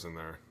 too. Lamar's in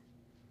there.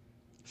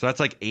 So that's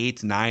like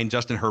 8, 9.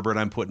 Justin Herbert,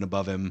 I'm putting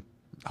above him.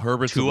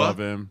 Herbert's Tua? above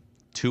him.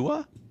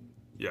 Tua?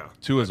 Yeah.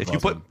 Tua's If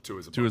above you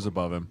him. Tua's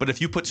above him. But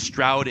if you put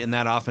Stroud in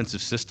that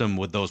offensive system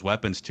with those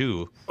weapons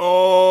too,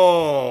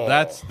 Oh.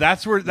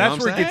 That's where it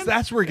gets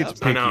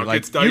picky. I know, it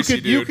like gets dicey,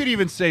 you dude. could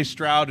even say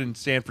Stroud in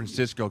San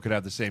Francisco could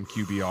have the same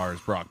QBR as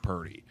Brock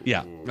Purdy.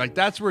 yeah. Like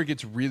that's where it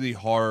gets really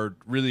hard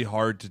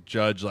to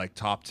judge like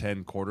top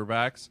 10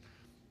 quarterbacks.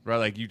 Right?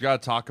 Like you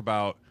got to talk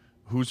about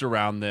who's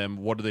around them,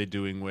 what are they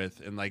doing with,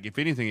 and like if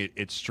anything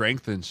it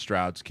strengthens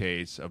Stroud's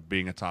case of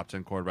being a top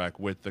 10 quarterback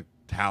with the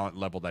talent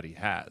level that he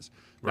has.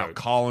 Now Right.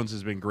 Collins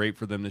has been great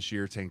for them this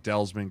year. Tank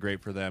Dell's been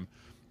great for them.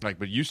 Like,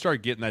 but you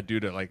start getting that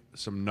dude at like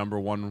some number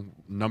one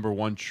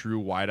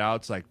true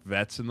wideouts, like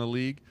vets in the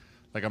league.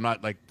 Like I'm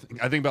not like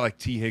I think about like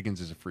T. Higgins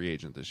as a free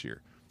agent this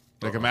year.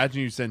 Like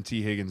imagine you send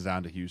T. Higgins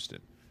down to Houston,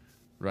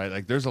 right?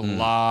 Like there's a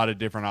lot of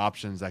different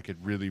options that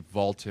could really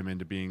vault him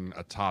into being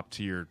a top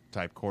tier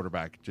type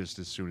quarterback just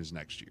as soon as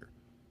next year.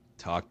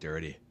 Talk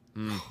dirty.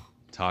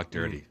 Talk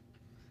dirty.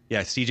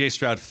 Yeah, C.J.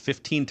 Stroud,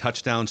 15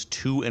 touchdowns,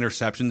 2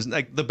 interceptions.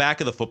 Like the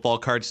back of the football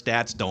card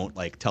stats don't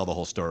like tell the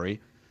whole story,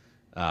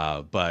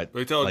 but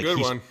They tell a like, good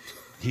one.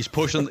 He's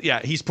pushing.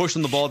 Yeah, he's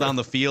pushing the ball down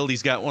the field.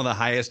 He's got one of the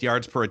highest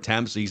yards per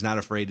attempt, so he's not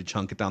afraid to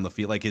chunk it down the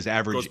field. Like his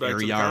average Goes back air to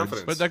the yards.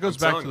 confidence. But that goes I'm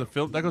back telling to the you.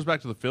 film. That goes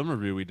back to the film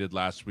review we did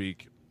last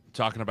week,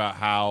 talking about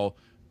how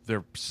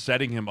they're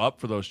setting him up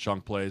for those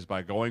chunk plays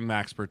by going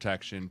max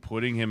protection,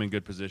 putting him in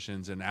good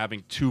positions, and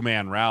having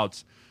 2-man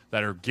routes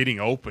that are getting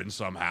open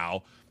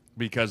somehow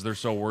because they're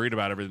so worried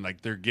about everything.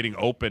 Like they're getting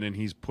open, and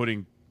he's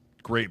putting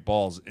great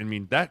balls. I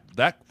mean that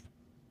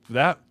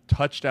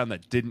touchdown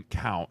that didn't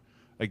count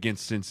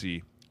against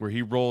Cincy, where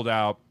he rolled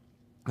out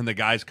and the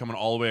guy's coming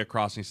all the way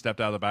across and he stepped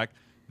out of the back.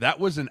 That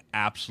was an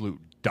absolute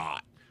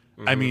dot.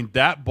 I mean,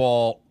 that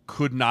ball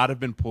could not have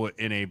been put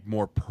in a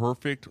more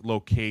perfect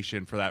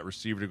location for that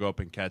receiver to go up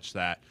and catch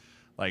that.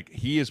 Like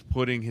he is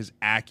putting his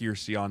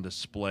accuracy on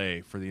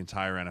display for the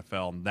entire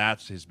NFL, and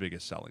that's his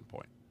biggest selling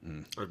point.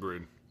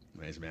 Agreed.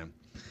 Nice, man.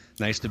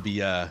 Nice to be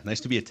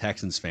a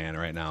Texans fan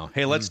right now.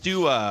 Hey, let's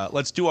do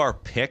our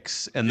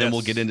picks, and then Yes.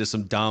 we'll get into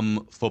some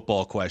dumb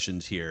football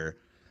questions here.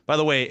 By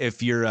the way,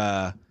 if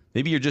you're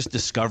maybe you're just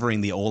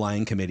discovering the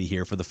O-line committee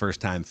here for the first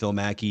time, Phil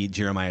Mackey,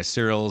 Jeremiah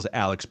Searles,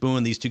 Alex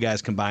Boone, these two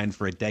guys combined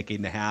for a decade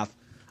and a half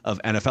of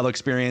NFL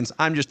experience.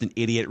 I'm just an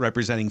idiot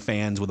representing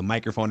fans with a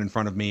microphone in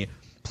front of me.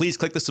 Please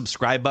click the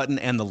subscribe button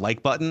and the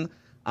like button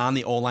on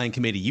the O-line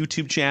committee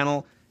YouTube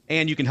channel.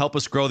 And you can help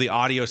us grow the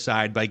audio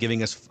side by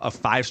giving us a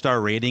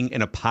 5-star rating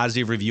and a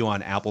positive review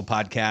on Apple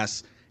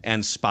Podcasts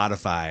and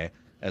Spotify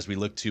as we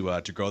look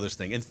to grow this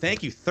thing. And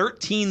thank you,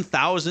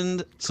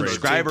 13,000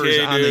 subscribers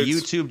 13K on the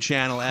dudes. YouTube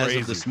channel as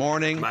Crazy. of this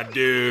morning. My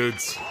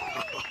dudes.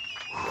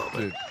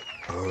 Dude,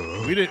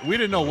 We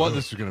didn't know what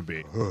this was going to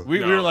be. We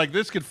were like,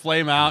 this could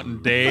flame out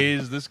in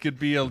days. This could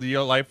be a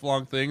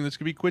lifelong thing. This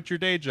could be quit your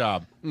day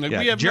job. Like,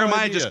 we have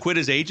Jeremiah no just quit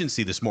his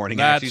agency this morning.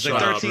 That's He's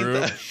like,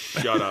 13th.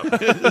 Shut up.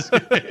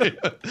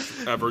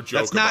 Ever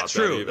joke That's not about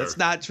true. that either. That's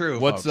not true.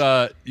 What's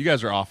folks. You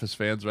guys are Office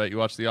fans, right? You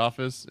watch The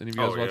Office? Any of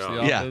you guys watch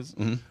The Yeah.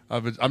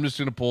 Office? I'm just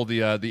gonna pull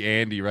the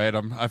Andy, right?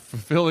 I'm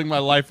fulfilling my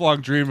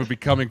lifelong dream of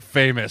becoming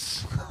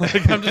famous.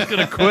 Like, I'm just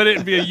gonna quit it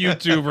and be a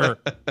YouTuber.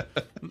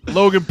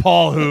 Logan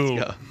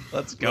Paul,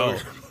 Let's go.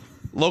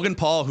 Logan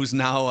Paul, who's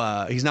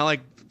now he's now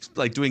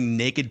like doing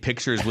naked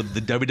pictures with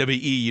the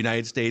WWE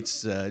United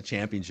States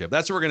Championship.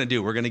 That's what we're gonna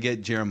do. We're gonna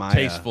get Jeremiah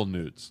tasteful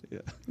nudes. Yeah.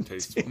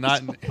 Tasteful.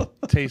 Not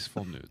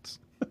tasteful nudes.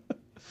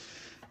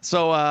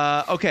 So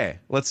okay,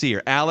 let's see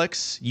here.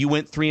 Alex, you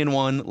went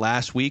 3-1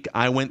 last week.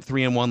 I went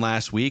 3-1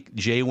 last week.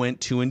 Jay went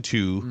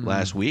 2-2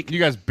 last week. You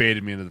guys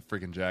baited me into the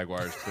freaking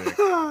Jaguars pick.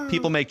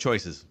 People make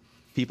choices.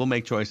 People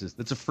make choices.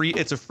 It's a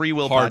free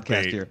will Hard podcast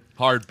bait. here.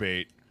 Hard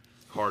bait.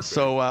 Hard.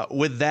 So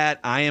with that,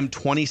 I am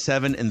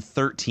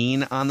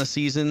 27-13 on the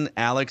season.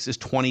 Alex is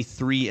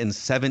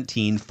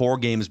 23-17, 4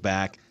 games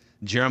back.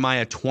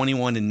 Jeremiah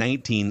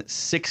 21-19,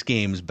 6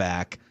 games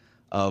back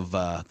of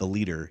the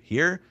leader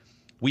here.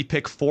 We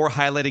pick 4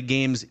 highlighted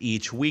games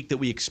each week that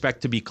we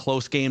expect to be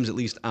close games, at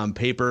least on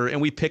paper,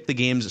 and we pick the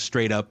games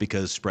straight up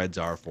because spreads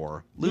are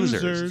for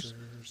losers.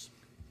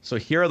 So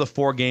here are the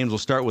 4 games. We'll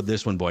start with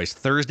this one, boys.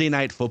 Thursday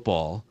night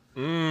football.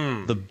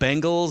 The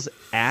Bengals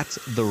at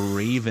the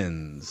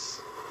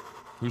Ravens.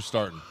 Who's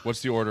starting?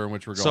 What's the order in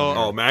which we're going? So,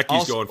 here?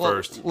 Mackey's going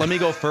first. Let me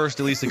go first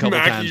at least a couple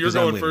Mackey, times. you're 'cause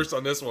I'm going leading. first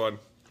on this one.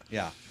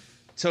 Yeah.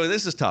 So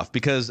this is tough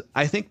because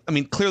I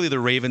mean, clearly the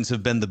Ravens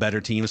have been the better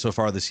team so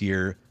far this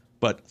year,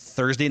 but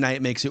Thursday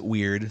night makes it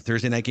weird.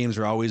 Thursday night games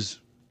are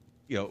always,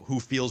 who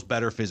feels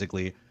better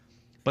physically.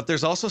 But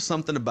there's also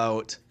something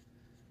about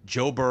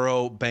Joe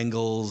Burrow,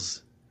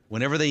 Bengals,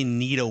 whenever they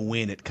need a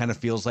win, it kind of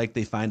feels like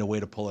they find a way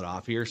to pull it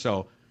off here.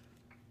 So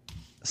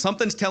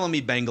something's telling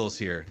me Bengals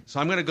here. So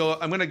I'm going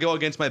to go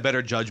against my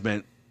better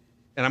judgment,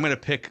 and I'm going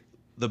to pick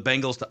the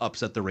Bengals to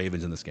upset the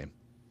Ravens in this game.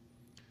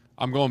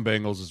 I'm going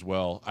Bengals as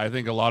well. I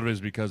think a lot of it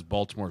is because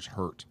Baltimore's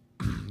hurt.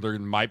 They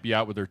might be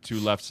out with their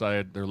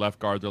their left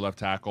guard, their left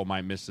tackle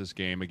might miss this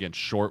game. Again,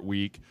 short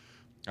week.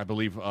 I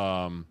believe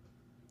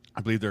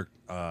their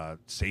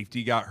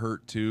safety got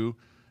hurt too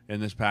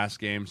in this past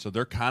game, so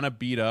they're kind of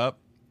beat up.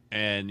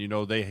 And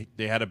they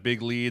had a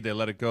big lead, they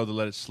let it go, they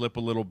let it slip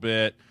a little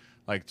bit.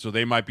 So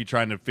they might be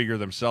trying to figure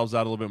themselves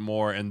out a little bit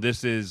more. And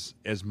this is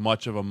as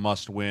much of a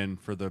must-win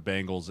for the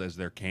Bengals as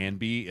there can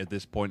be at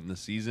this point in the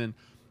season.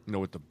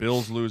 With the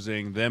Bills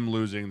losing, them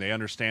losing, they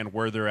understand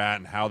where they're at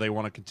and how they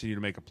want to continue to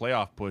make a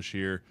playoff push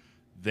here.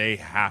 They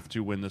have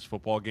to win this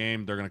football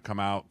game. They're going to come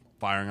out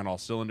firing on all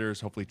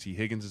cylinders. Hopefully T.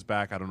 Higgins is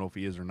back. I don't know if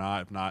he is or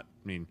not. If not,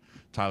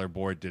 Tyler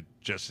Boyd did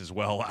just as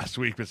well last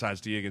week.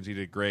 Besides T. Higgins, he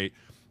did great.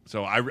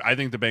 So I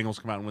think the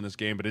Bengals come out and win this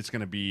game, but it's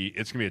going to be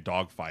a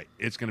dogfight.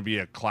 It's going to be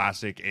a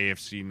classic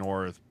AFC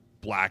North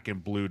black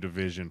and blue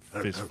division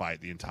fist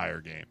fight the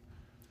entire game.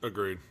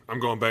 Agreed. I'm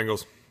going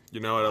Bengals. You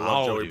know it. I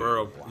love Joey dude.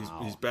 Burrow.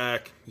 Wow. He's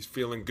back. He's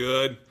feeling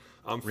good.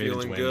 I'm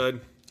Ravens feeling win.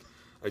 good.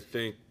 I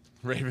think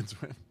Ravens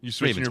win. You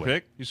switching Ravens your win.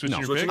 pick? You switching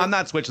No, your pick? I'm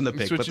not switching the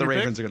pick, but switching the your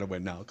Ravens pick? are going to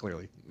win now,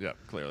 clearly. Yeah,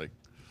 clearly.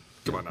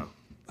 come on now.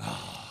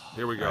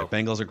 Here we go. All right,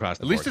 Bengals are across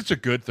the At least board. it's a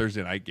good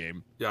Thursday night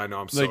game. Yeah, I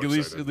know. I'm so At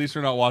excited. least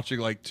we're not watching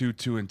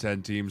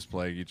 2-2-10 teams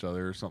playing each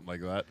other or something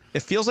like that.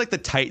 It feels like the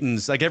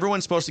Titans,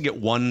 everyone's supposed to get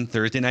one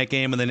Thursday night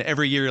game, and then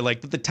every year you're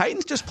like, did the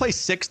Titans just play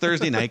 6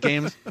 Thursday night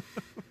games?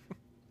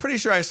 Pretty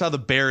sure I saw the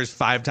Bears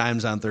 5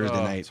 times on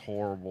Thursday night. It's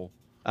horrible.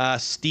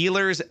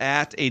 Steelers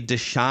at a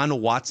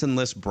Deshaun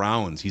Watson-less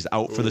Browns. He's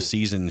out for the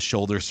season,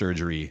 shoulder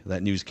surgery.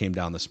 That news came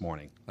down this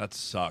morning. That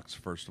sucks,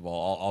 first of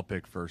all. I'll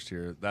pick first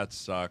here. That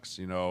sucks.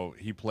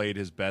 He played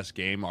his best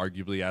game,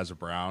 arguably, as a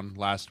Brown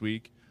last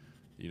week.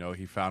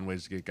 He found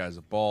ways to get guys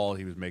a ball.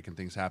 He was making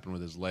things happen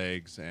with his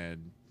legs,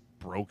 and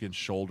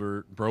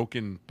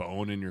broken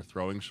bone in your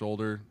throwing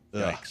shoulder.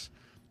 Yikes.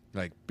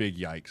 Big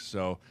yikes.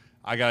 So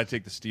I got to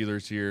take the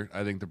Steelers here.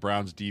 I think the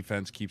Browns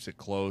defense keeps it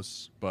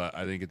close, but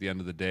I think at the end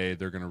of the day,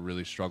 they're going to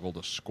really struggle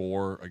to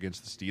score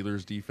against the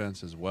Steelers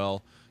defense as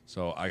well.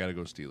 So I got to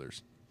go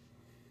Steelers.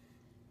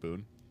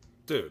 Boone?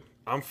 Dude,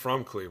 I'm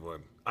from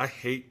Cleveland. I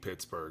hate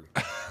Pittsburgh.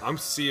 I'm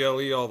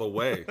CLE all the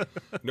way.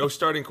 No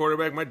starting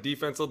quarterback. My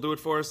defense will do it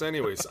for us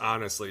anyways.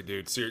 Honestly,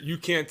 dude. You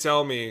can't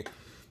tell me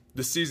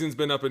the season's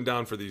been up and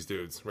down for these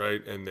dudes,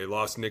 right? And they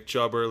lost Nick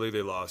Chubb early.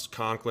 They lost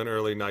Conklin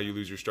early. Now you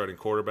lose your starting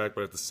quarterback,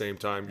 but at the same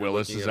time,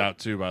 Willis is out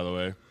too, by the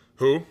way.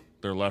 Who?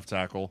 Their left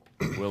tackle,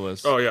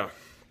 Willis. Oh, yeah.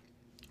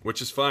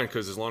 Which is fine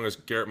because as long as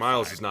Garrett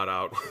Miles is not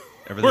out,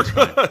 Everything's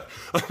fine.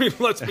 I mean,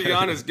 let's be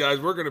honest, guys.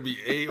 We're going to be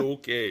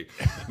A-okay.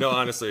 No,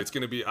 honestly, it's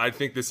going to be – I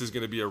think this is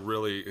going to be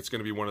it's going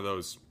to be one of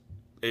those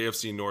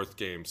AFC North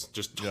games.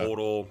 Just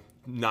total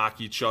knock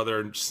each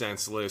other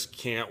senseless.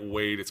 Can't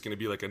wait. It's going to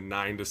be like a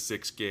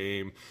 9-6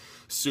 game.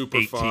 Super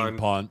 18 fun.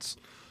 punts.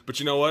 But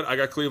you know what? I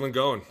got Cleveland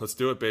going. Let's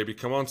do it, baby.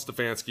 Come on,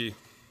 Stefanski.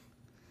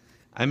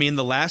 I mean,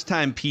 the last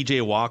time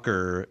P.J.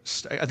 Walker,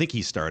 I think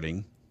he's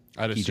starting.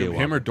 I'd PJ assume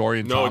Walker. him or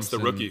Dorian No, it's Thompson.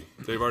 the rookie.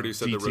 They've already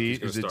said the rookie's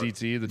going Is to it start.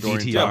 DT? The Dorian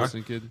DTR.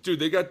 Thompson kid? Dude,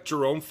 they got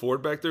Jerome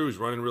Ford back there who's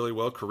running really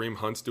well. Kareem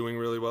Hunt's doing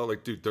really well.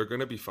 Like, dude, they're going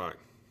to be fine.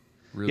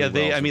 Really Yeah, well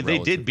is a they did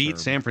relative beat term.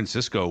 San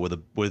Francisco with it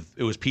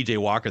was PJ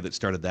Walker that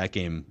started that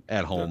game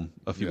at home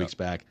a few weeks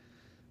back.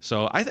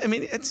 So I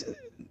mean it's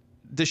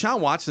Deshaun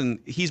Watson,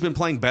 he's been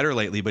playing better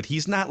lately, but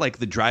he's not like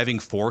the driving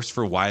force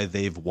for why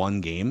they've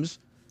won games.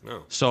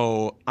 No.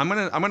 So I'm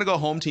gonna go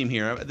home team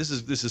here. This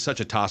is such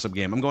a toss-up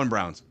game. I'm going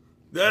Browns.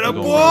 That a I'm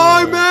going boy,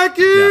 Browns.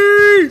 Mackie!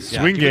 Yeah,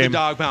 Swing give me game. the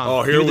dog pound.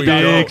 Oh, Give here me the we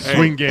dog go. pound.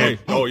 Swing game.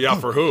 Oh, yeah,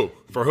 for who?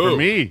 For who? For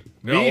me.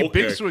 Yeah, Me, okay.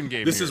 big swing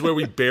game. This here. is where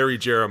we bury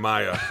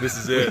Jeremiah. This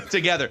is it.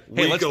 Together.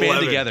 Hey, Week let's 11.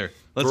 band together.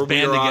 Let's We're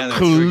band on together.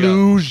 this. Here we go.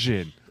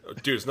 collusion.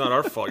 Dude, it's not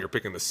our fault you're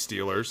picking the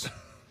Steelers.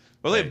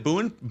 Well, hey,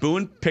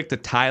 Boone picked a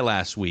tie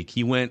last week.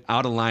 He went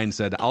out of line,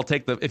 said, "I'll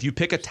take the if you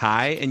pick a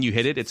tie and you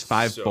hit it, it's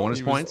 5 So bonus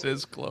he points."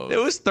 It's close. It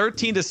was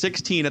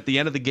 13-16 at the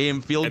end of the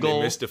game. Field And goal.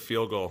 they missed a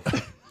field goal.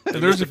 And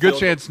there's a good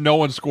chance no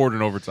one scored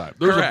in overtime.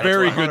 There's Correct. a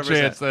very That's good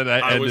 100%. chance that it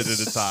I ended was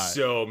in a tie.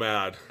 so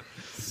mad.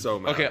 So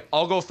mad. Okay,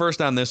 I'll go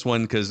first on this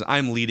one because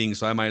I'm leading,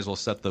 so I might as well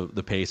set the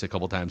pace a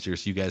couple times here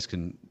so you guys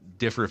can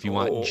differ if you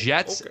want. Oh,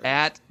 Jets okay.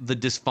 at the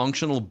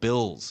dysfunctional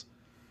Bills.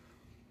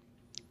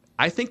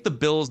 I think the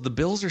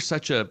Bills are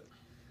such a.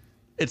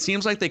 It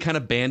seems like they kind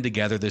of band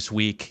together this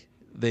week.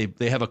 They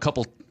have a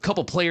couple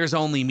players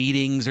only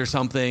meetings or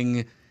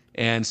something,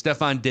 and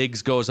Stephon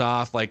Diggs goes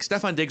off. Like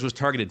Stephon Diggs was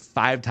targeted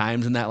 5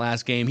 times in that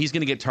last game. He's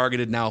going to get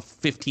targeted now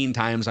 15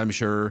 times, I'm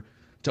sure,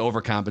 to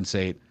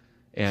overcompensate.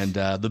 And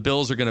the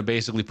Bills are going to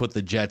basically put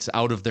the Jets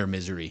out of their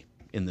misery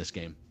in this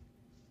game.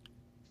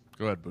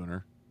 Go ahead,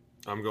 Booner.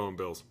 I'm going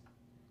Bills.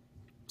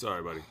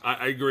 Sorry, buddy.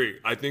 I agree.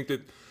 I think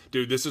that,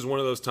 dude, this is one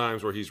of those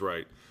times where he's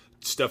right.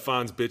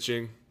 Stephon's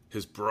bitching.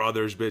 His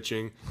brother's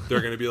bitching.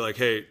 They're going to be like,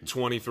 hey,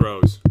 20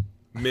 throws.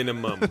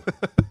 Minimum.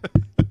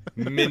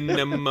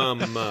 Minimum.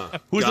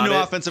 Who's Got the new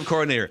it? offensive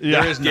coordinator?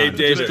 Yeah. There is Gabe none.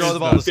 Davis. Just throw the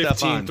ball to 15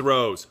 Stephon.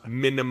 throws.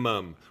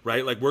 Minimum.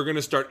 Right? Like, we're going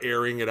to start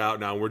airing it out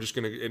now. We're just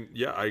going to, and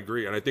yeah, I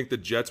agree. And I think the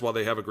Jets, while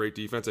they have a great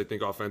defense, I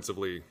think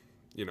offensively,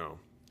 you know,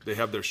 they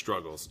have their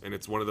struggles. And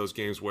it's one of those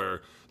games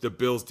where the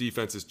Bills'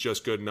 defense is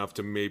just good enough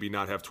to maybe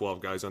not have 12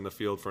 guys on the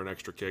field for an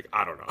extra kick.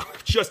 I don't know.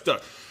 Just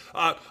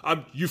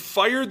you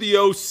fired the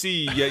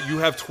OC, yet you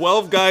have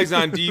 12 guys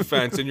on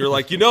defense, and you're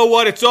like, you know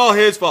what? It's all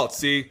his fault.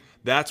 See,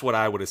 that's what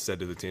I would have said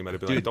to the team. I'd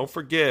have been like, don't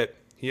forget,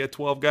 he had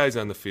 12 guys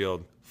on the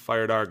field.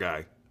 Fired our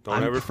guy. Don't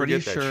I'm ever pretty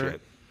forget that sure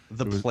shit.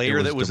 the It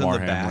player that was in the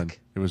DeMar Hamlin. back.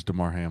 It was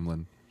DeMar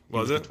Hamlin.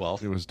 Was the it?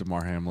 12th. It was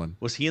DeMar Hamlin.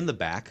 Was he in the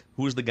back?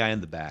 Who was the guy in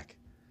the back?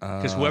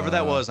 Because whoever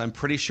that was, I'm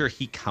pretty sure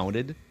he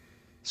counted.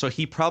 So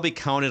he probably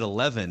counted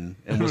 11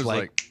 and It was,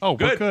 like, oh,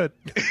 good. we're good.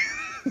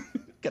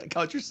 Gotta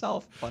count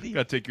yourself, buddy.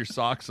 Got to take your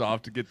socks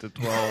off to get to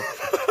 12.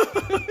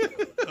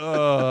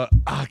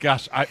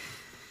 Gosh, I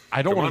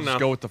don't Come want on to just now.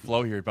 go with the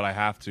flow here, but I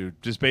have to,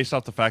 just based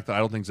off the fact that I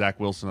don't think Zach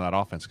Wilson and that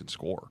offense can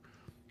score.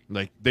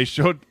 Like they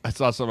showed, I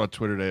saw something on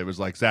Twitter today. It was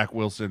like Zach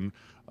Wilson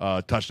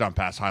touchdown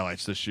pass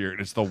highlights this year, and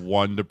it's the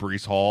one to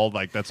Brees Hall.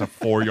 Like that's a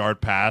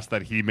 4-yard pass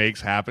that he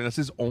makes happen. That's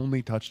his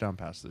only touchdown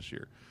pass this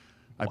year,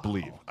 I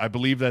believe. I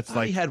believe that's I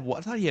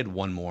like. thought he had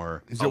one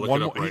more. Is I'll it look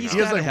one it more? up right He now.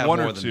 has Gotta like have one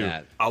more or than two.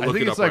 that. I'll I look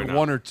think it it's up like right now.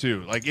 one or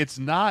two. Like it's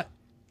not.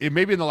 It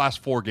may be in the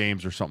last 4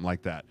 games or something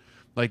like that.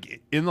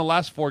 Like in the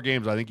last 4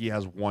 games, I think he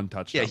has 1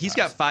 touchdown. Yeah, he's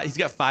pass. got 5. He's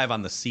got 5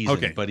 on the season.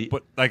 Okay, but he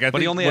like, I but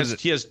he think- only what has is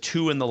it? he has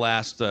 2 in the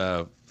last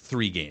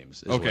 3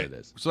 games. Is what Okay, it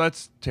is. so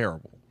that's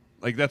terrible.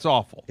 Like that's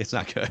awful. It's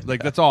not good.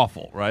 Like that's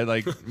awful, right?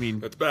 Like I mean,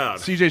 That's bad.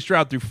 CJ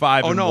Stroud threw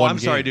 5. Oh in no, one I'm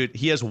sorry, game. dude.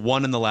 He has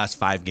 1 in the last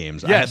 5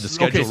 games. I Yes. had the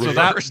schedule Okay, so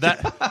reversed.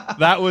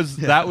 that was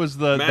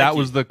the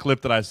Mackie. the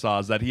clip that I saw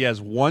is that he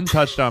has 1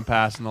 touchdown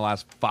pass in the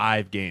last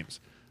 5 games.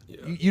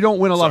 You don't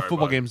win a lot of Sorry,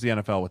 football bud. games in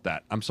the NFL with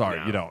that. I'm sorry,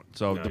 No. you don't.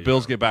 So No, the you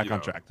Bills don't. get back You on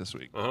don't. track this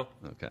week.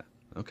 Okay.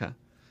 All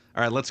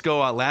right, let's go.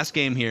 Last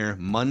game here,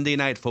 Monday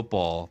Night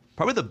Football.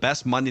 Probably the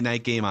best Monday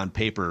night game on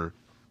paper,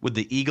 with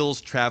the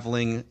Eagles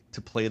traveling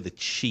to play the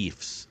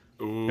Chiefs.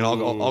 And I'll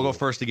go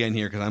first again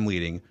here because I'm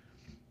leading.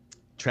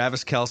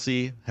 Travis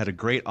Kelce had a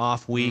great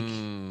off week.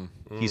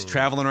 He's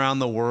traveling around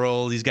the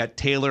world. He's got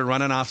Taylor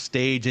running off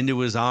stage into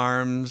his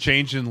arms,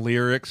 Changing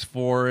lyrics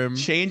for him.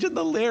 changing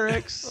the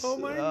lyrics. Oh,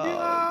 my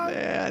God.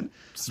 Man.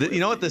 You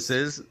know what this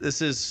is?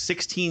 This is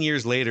 16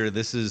 years later.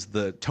 This is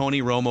the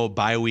Tony Romo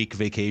bye-week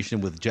vacation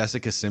with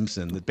Jessica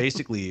Simpson that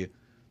basically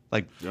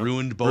like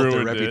ruined both their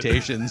Ruined it.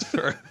 reputations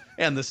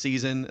and the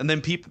season. And then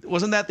people,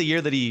 wasn't that the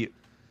year that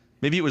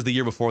maybe it was the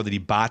year before that he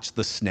botched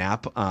the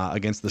snap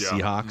against the Yeah.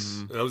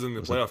 Seahawks? That was in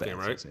the playoff game,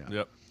 right? Yeah.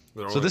 Yep.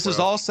 They're So only this is playoff.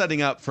 all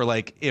setting up for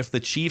like if the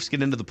Chiefs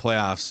get into the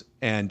playoffs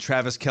and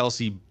Travis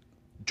Kelce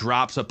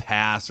drops a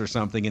pass or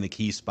something in a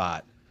key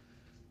spot,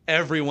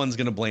 everyone's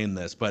going to blame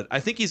this. But I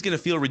think he's going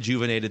to feel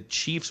rejuvenated.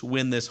 Chiefs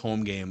win this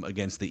home game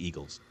against the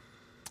Eagles.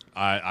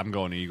 I'm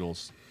going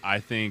Eagles. I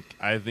think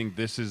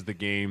this is the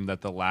game that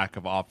the lack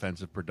of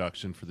offensive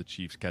production for the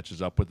Chiefs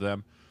catches up with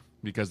them,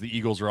 because the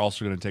Eagles are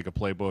also going to take a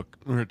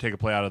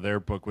play out of their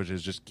book, which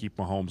is just keep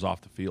Mahomes off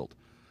the field,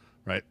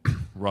 right?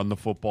 Run the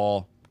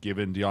football,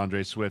 given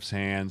DeAndre Swift's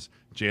hands,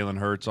 Jalen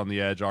Hurts on the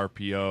edge,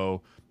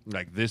 RPO.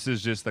 Like, this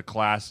is just the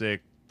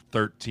classic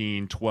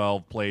 13,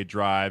 12 play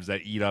drives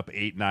that eat up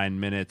 8-9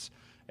 minutes.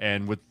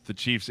 And with the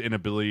Chiefs'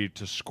 inability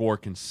to score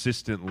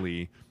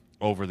consistently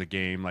over the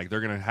game, like,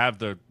 they're going to have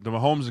the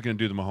Mahomes is going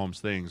to do the Mahomes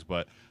things,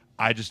 but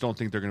I just don't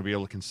think they're going to be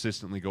able to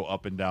consistently go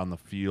up and down the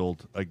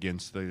field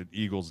against the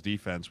Eagles'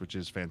 defense, which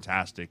is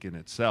fantastic in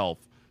itself.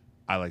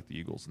 I like the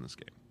Eagles in this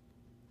game.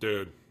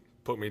 Dude,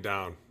 put me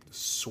down.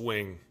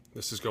 Swing.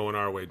 This is going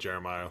our way,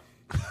 Jeremiah.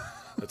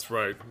 That's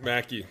right.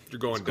 Mackie, you're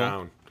going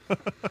down.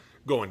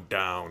 Going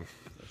down.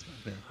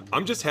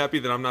 I'm just happy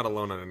that I'm not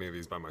alone on any of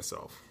these by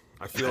myself.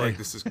 I feel like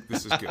this is good.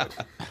 This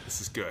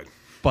is good.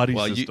 Buddy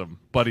system.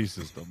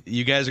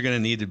 You guys are going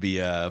to need to be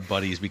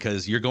buddies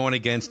because you're going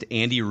against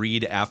Andy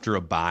Reid after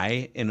a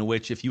bye, in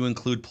which if you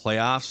include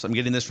playoffs, I'm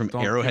getting this from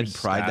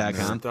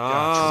arrowheadpride.com.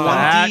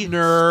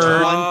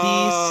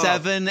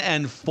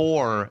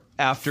 27-4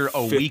 after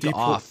a week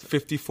off.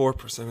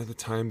 54% of the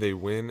time they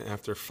win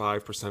after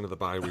 5% of the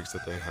bye weeks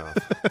that they have.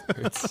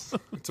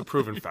 It's a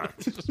proven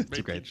fact.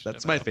 It's great.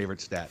 That's my favorite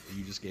stat.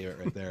 You just gave it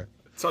right there.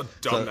 That's how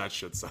dumb that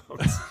shit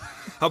sounds.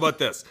 How about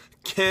this?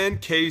 Can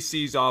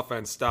KC's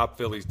offense stop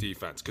Philly's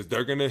defense? Because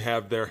they're going to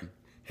have their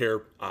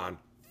hair on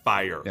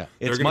fire. Yeah.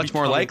 It's much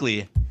more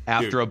likely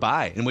after a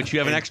bye, in which you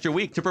have an extra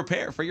week to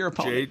prepare for your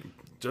opponent. Jay,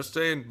 just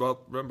saying,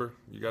 well, remember,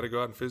 you got to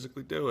go out and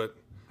physically do it.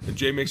 And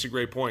Jay makes a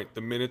great point.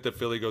 The minute that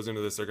Philly goes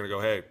into this, they're going to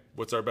go, hey,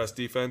 what's our best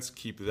defense?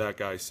 Keep that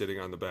guy sitting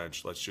on the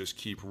bench. Let's just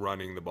keep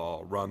running the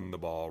ball, run the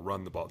ball,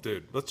 run the ball.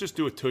 Dude, let's just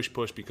do a tush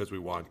push because we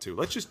want to.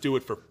 Let's just do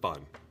it for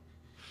fun.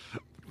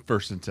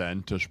 1st and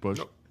 10, tush push.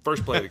 No,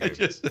 first play of the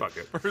game. Fuck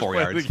it. First 4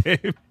 yards. Of the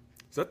game.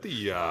 Is that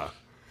the,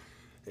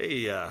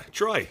 hey,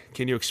 Troy,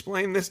 can you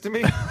explain this to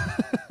me?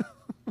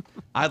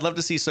 I'd love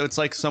to see, so it's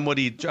like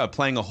somebody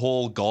playing a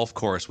whole golf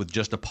course with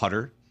just a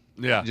putter.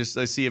 Yeah. Just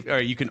see if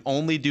you can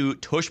only do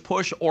tush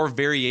push or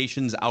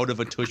variations out of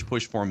a tush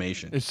push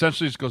formation.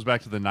 Essentially, just goes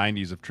back to the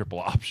 90s of triple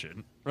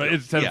option, right?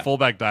 Instead of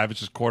fullback dive, it's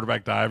just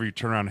quarterback dive, or you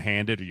turn around and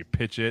hand it, or you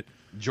pitch it.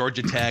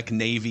 Georgia Tech,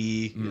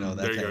 Navy,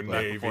 that type of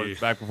Navy.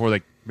 Back before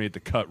they made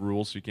the cut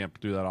rule, so you can't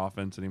do that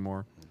offense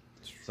anymore.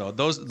 So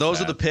those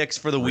are the picks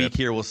for the week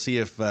here. We'll see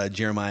if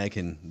Jeremiah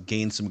can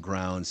gain some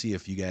ground, see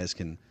if you guys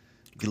can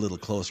get a little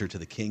closer to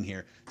the king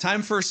here.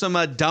 Time for some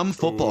dumb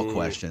football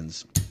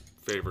questions.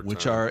 Favorite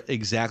which time. Are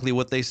exactly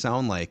what they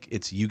sound like.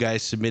 It's you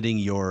guys submitting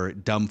your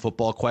dumb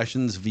football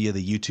questions via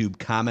the YouTube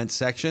comment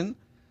section.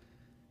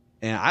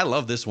 And I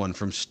love this one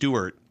from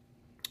Stuart.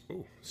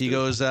 He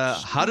goes,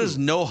 how does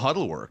no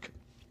huddle work?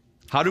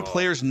 How do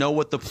players know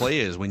what the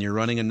play is when you're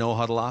running a no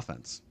huddle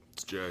offense?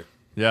 It's Jay.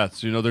 Yeah,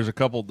 so there's a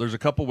couple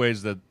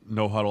ways that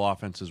no huddle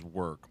offenses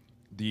work.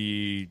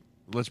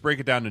 Let's break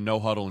it down to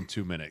no huddle and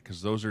 2 minute,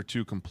 because those are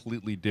two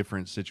completely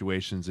different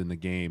situations in the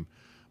game,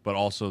 but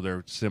also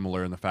they're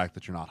similar in the fact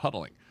that you're not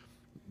huddling.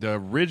 The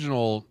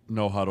original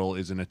no huddle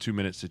is in a 2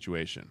 minute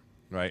situation,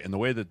 right? And the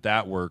way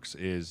that works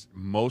is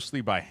mostly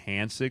by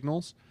hand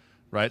signals,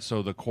 right?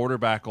 So the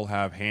quarterback will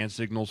have hand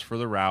signals for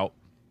the route,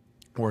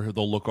 or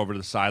they'll look over to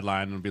the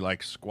sideline and be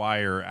like,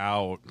 Squire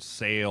out,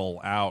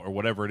 Sail out, or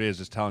whatever it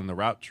is telling the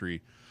route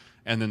tree.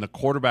 And then the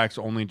quarterback's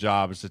only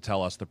job is to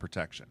tell us the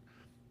protection.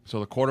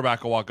 So the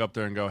quarterback will walk up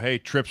there and go, hey,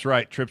 trips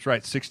right,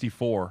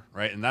 64,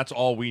 right? And that's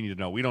all we need to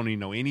know. We don't need to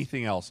know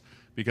anything else,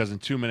 because in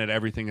 2 minutes,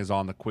 everything is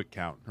on the quick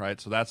count,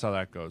 right? So that's how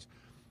that goes.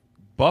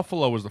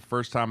 Buffalo was the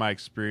first time I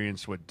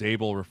experienced what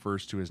Dable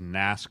refers to as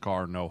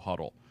NASCAR no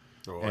huddle.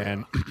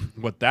 And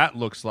what that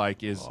looks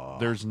like is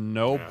there's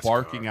no NASCAR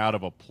barking out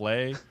of a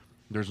play.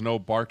 There's no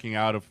barking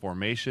out of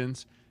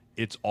formations.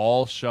 It's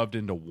all shoved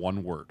into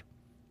one word,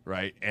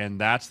 right? And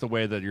that's the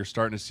way that you're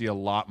starting to see a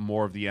lot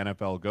more of the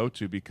NFL go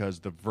to, because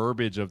the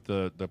verbiage of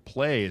the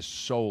play is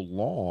so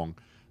long,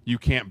 you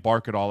can't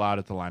bark it all out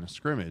at the line of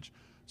scrimmage.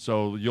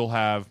 So you'll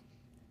have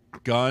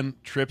gun,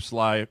 trips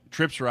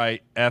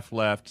right, F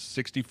left,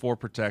 64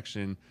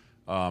 protection,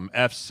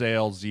 F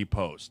sail, Z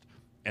post.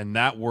 And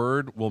that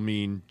word will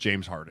mean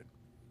James Harden.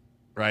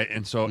 Right,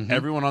 and so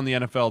everyone on the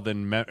NFL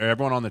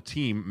everyone on the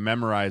team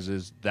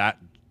memorizes that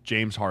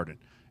James Harden.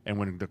 And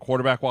when the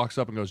quarterback walks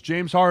up and goes,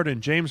 James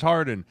Harden,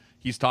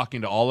 he's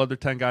talking to all other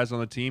 10 guys on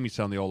the team. He's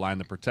telling the O-line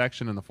the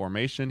protection and the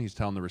formation. He's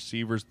telling the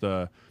receivers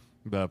the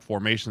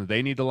formation that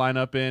they need to line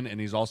up in,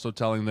 and he's also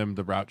telling them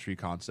the route tree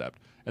concept.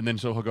 And then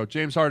so he'll go,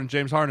 James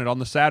Harden on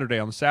the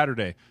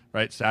Saturday,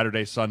 right?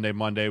 Saturday, Sunday,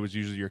 Monday was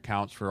usually your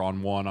counts for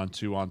on 1, on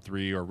 2, on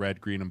 3, or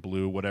red, green, and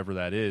blue, whatever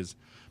that is.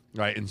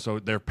 Right, and so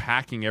they're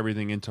packing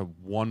everything into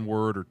one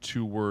word or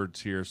 2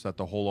 words here so that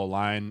the whole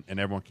line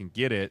and everyone can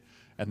get it,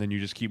 and then you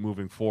just keep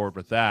moving forward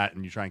with that,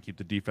 and you try and keep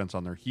the defense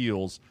on their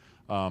heels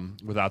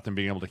without them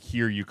being able to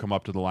hear you come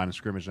up to the line of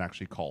scrimmage and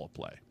actually call a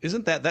play.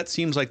 Isn't that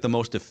seems like the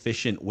most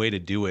efficient way to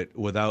do it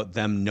without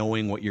them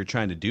knowing what you're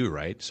trying to do,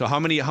 right? So how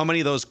many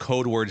of those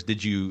code words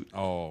could you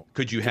have?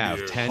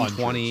 10, hundreds,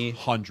 20?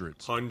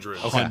 Hundreds.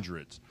 Okay.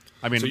 Hundreds.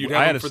 I mean, So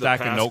I had a stack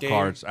of note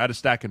cards. I had a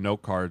stack of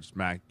note cards,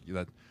 Mac,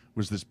 that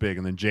was this big,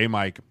 and then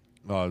J-Mike,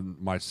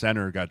 my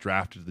center, got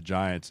drafted to the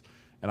Giants,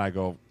 and I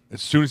go,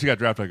 as soon as he got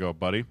drafted, I go,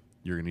 buddy,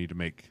 you're going to need to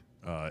make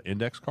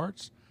index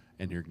cards,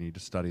 and you're going to need to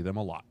study them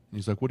a lot. And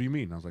he's like, what do you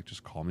mean? And I was like,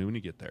 just call me when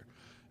you get there.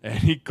 And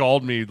he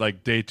called me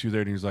like day 2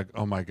 there, and he was like,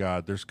 oh my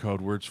God, there's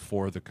code words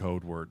for the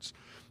code words.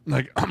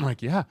 Like, I'm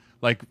like, yeah.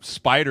 Like,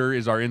 spider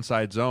is our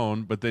inside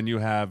zone, but then you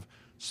have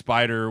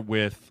spider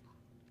with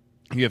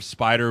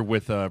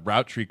a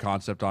route tree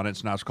concept on it,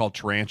 so now it's called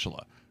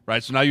tarantula.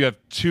 Right, so now you have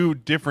 2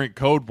 different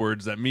code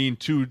words that mean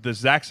the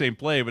exact same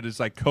play, but it's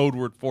like code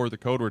word for the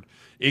code word.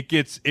 It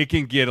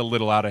can get a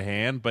little out of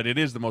hand, but it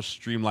is the most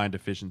streamlined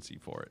efficiency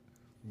for it.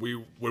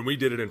 When we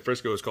did it in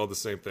Frisco, it was called the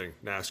same thing,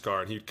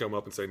 NASCAR, and he'd come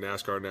up and say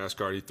NASCAR,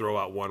 and he'd throw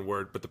out one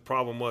word. But the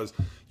problem was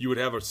you would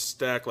have a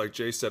stack, like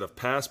Jay said, of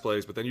pass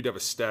plays, but then you'd have a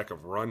stack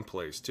of run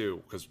plays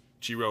too, because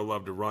Giro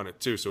loved to run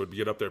it too. So it'd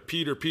get up there,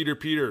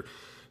 Peter,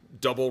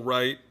 double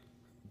right,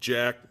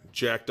 Jack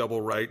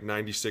double right,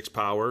 96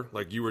 power.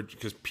 Like you were,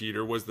 because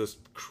Peter was this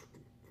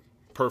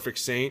perfect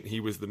saint. He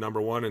was the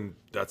number one, and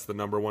that's the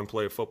number one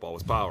play of football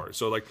was power.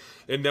 So like,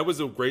 and that was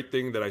a great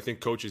thing that I think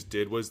coaches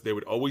did was they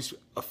would always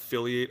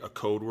affiliate a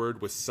code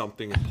word with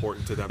something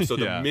important to them. So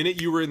the minute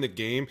you were in the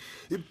game,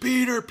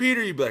 Peter,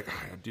 you'd be like,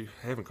 dude,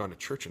 I haven't gone to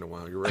church in a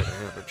while. You're right,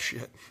 I haven't.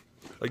 Shit.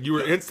 Like you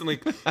were instantly,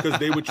 because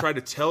they would try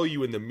to tell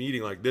you in the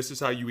meeting, like, this is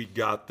how you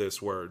got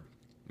this word.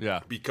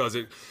 Yeah, because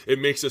it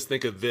makes us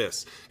think of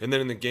this, and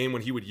then in the game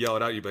when he would yell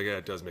it out, you'd be like, "Yeah,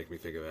 it does make me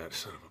think of that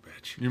son of a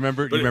bitch." You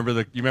remember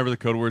the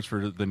code words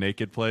for the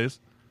naked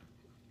plays?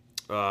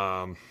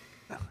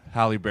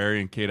 Halle Berry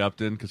and Kate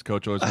Upton, because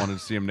Coach always wanted to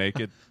see him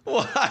naked.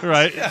 What?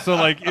 Right? So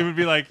like it would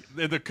be like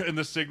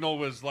the signal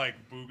was like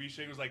booby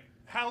shake. It was like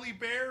Halle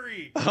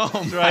Berry,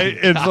 right?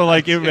 And so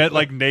like it meant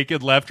like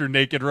naked left or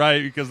naked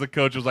right, because the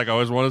coach was like, I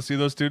always want to see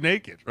those 2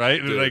 naked, right?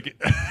 And like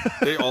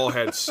they all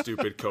had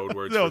stupid code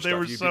words. No, for they stuff.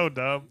 were so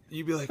dumb.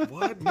 You'd be like,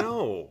 what?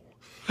 No.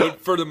 But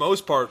for the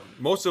most part,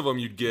 most of them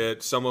you'd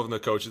get, some of them the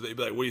coaches, they'd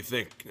be like, what do you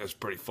think? That's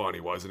pretty funny,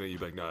 wasn't it?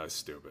 You'd be like, no, that's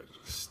stupid.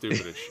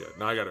 Stupid as shit.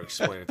 Now I got to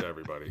explain it to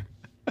everybody.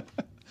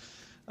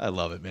 I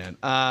love it, man.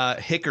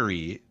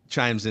 Hickory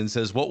chimes in,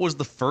 says, what was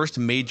the first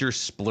major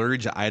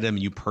splurge item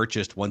you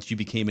purchased once you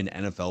became an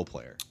NFL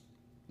player?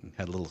 You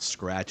had a little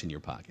scratch in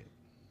your pocket.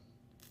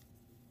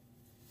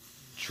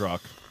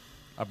 Truck.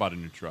 I bought a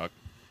new truck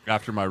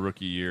after my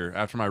rookie year.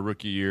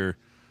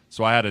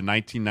 So I had a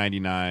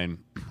 1999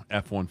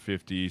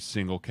 F-150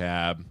 single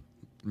cab,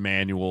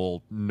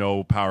 manual,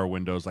 no power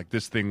windows. Like,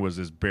 this thing was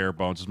as bare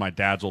bones. This is my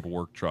dad's old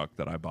work truck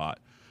that I bought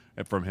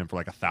from him for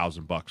like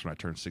 $1,000 when I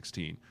turned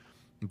 16.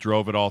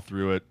 Drove it all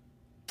through it,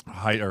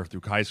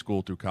 through high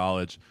school, through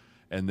college,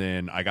 and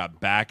then I got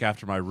back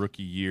after my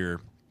rookie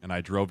year, and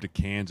I drove to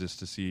Kansas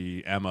to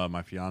see Emma,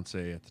 my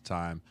fiance at the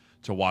time,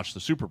 to watch the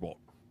Super Bowl.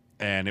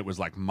 And it was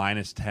like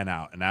 -10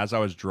 out. And as I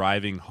was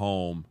driving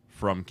home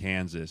from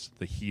Kansas,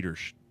 the heater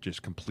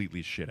just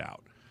completely shit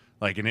out.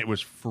 Like, and it was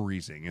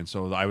freezing. And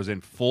so I was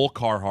in full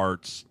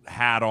Carhartts,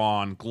 hat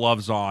on,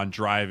 gloves on,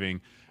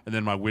 driving, and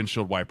then my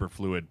windshield wiper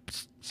fluid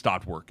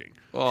stopped working.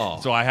 Oh.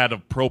 So I had a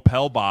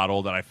Propel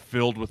bottle that I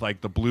filled with like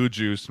the blue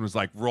juice and was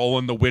like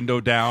rolling the window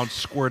down,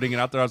 squirting it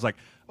out there. I was like,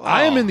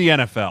 I am in the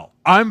NFL.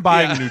 I'm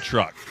buying a new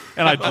truck.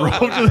 And I drove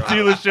to the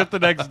dealership the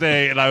next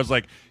day, and I was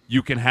like,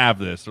 you can have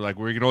this. They're like,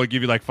 we can only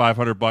give you like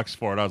 $500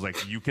 for it. I was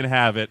like, you can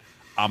have it.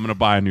 I'm going to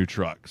buy a new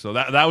truck. So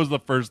that was the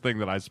first thing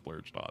that I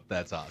splurged on.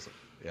 That's awesome.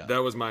 Yeah.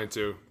 That was mine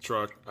too.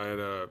 Truck. I had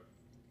a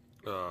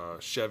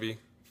Chevy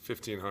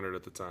 1500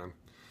 at the time.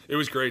 It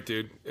was great,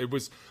 dude. It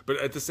was, but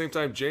at the same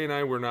time, Jay and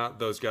I were not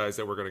those guys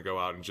that were going to go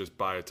out and just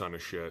buy a ton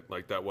of shit.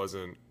 Like, that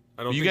wasn't.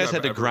 I don't. You guys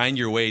had to grind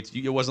your way.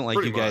 It wasn't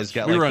like you guys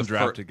got. We like were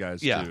undrafted guys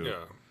too.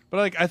 Yeah. But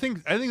like, I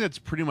think that's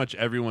pretty much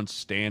everyone's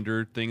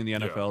standard thing in the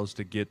NFL is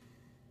to get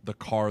the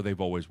car they've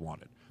always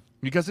wanted,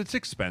 because it's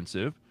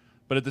expensive,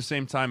 but at the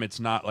same time, it's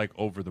not like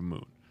over the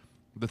moon.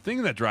 The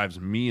thing that drives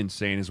me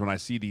insane is when I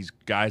see these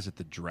guys at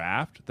the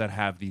draft that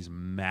have these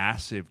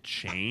massive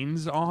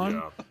chains on.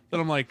 Yeah. That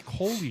I'm like,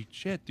 holy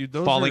shit, dude!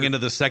 Those falling are, into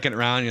the second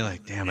round, you're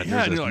like, damn it!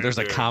 There's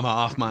a comma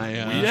off my.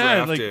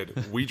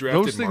 We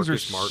drafted those things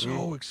Marcus are Martin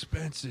so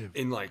expensive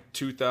in like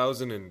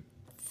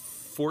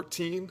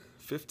 2014,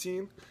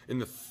 15 in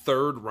the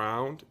 3rd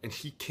round, and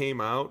he came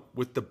out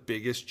with the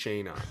biggest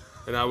chain on.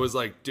 And I was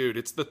like, dude,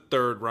 it's the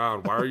 3rd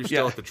round. Why are you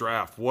still at the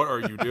draft? What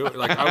are you doing?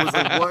 Like, I was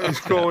like, what is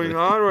going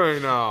on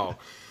right now?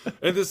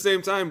 At the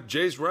same time,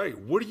 Jay's right.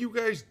 What are you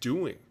guys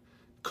doing?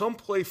 Come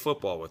play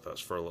football with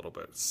us for a little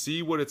bit.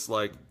 See what it's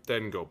like,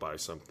 then go buy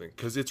something.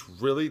 Because it's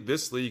really,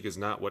 this league is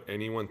not what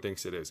anyone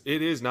thinks it is.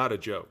 It is not a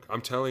joke.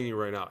 I'm telling you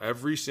right now,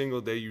 every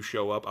single day you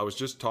show up, I was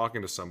just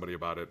talking to somebody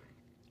about it,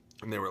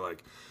 and they were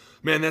like,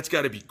 man, that's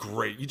got to be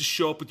great. You just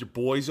show up with your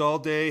boys all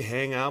day,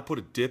 hang out, put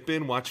a dip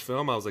in, watch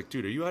film. I was like,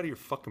 dude, are you out of your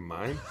fucking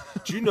mind?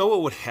 Do you know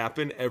what would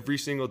happen every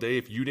single day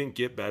if you didn't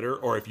get better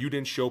or if you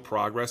didn't show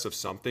progress of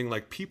something?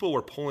 Like, people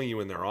were pulling you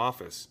in their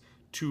office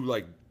to,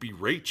 like,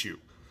 berate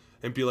you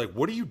and be like,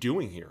 what are you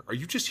doing here? Are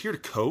you just here to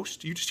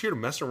coast? Are you just here to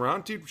mess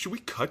around? Dude, should we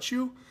cut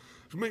you?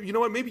 You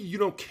know what? Maybe you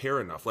don't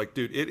care enough. Like,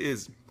 dude, it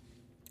is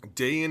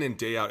day in and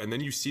day out. And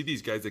then you see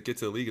these guys that get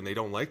to the league and they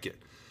don't like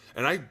it.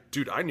 And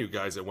I knew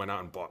guys that went out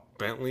and bought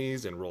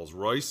Bentleys and Rolls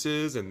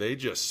Royces, and they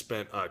just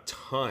spent a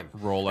ton.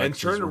 Rolexes and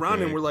turned around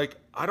big. and were like,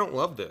 I don't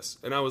love this.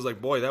 And I was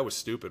like, boy, that was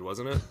stupid,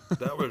 wasn't it?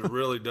 That was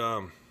really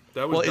dumb.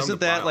 That was dumb isn't to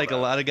that buy like all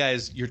a that. lot of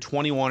guys, you're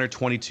 21 or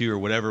 22 or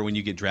whatever when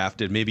you get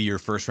drafted, maybe your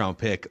first round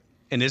pick,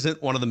 and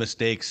isn't one of the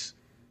mistakes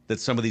that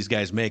some of these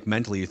guys make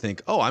mentally, you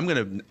think, oh, I'm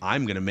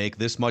gonna make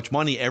this much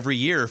money every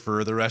year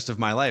for the rest of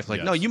my life. Like,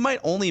 Yes. no, you might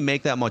only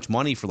make that much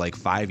money for like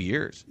 5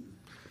 years.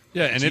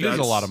 Yeah, and See, it is a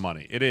that's- lot of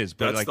money. It is,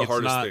 but That's like the it's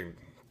hardest not, thing.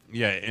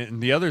 Yeah,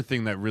 and the other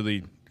thing that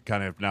really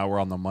kind of, now we're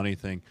on the money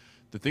thing,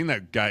 the thing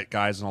that got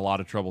guys in a lot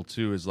of trouble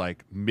too is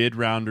like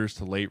mid-rounders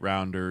to late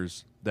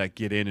rounders that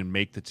get in and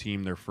make the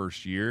team their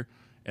first year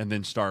and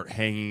then start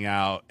hanging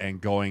out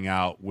and going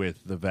out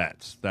with the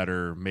vets that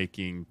are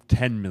making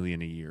 $10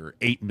 million a year,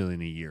 $8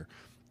 million a year.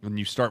 And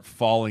you start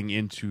falling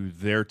into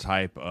their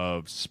type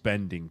of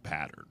spending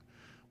pattern,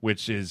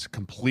 which is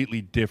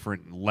completely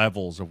different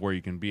levels of where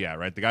you can be at,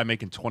 right? The guy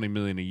making $20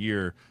 million a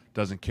year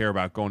doesn't care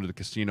about going to the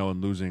casino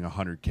and losing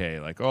 $100K.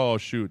 Like, oh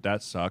shoot,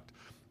 that sucked.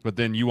 But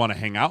then you want to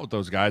hang out with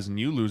those guys and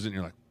you lose it, and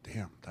you're like,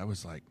 damn, that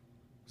was like,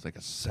 it's like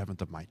a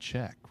seventh of my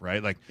check,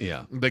 right? Like,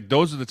 Yeah. like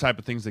those are the type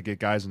of things that get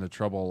guys into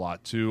trouble a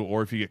lot too.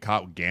 Or if you get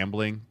caught with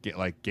gambling,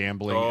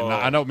 gambling. Oh. And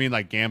I don't mean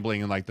like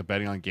gambling and like the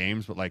betting on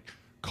games, but like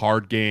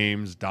card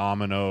games,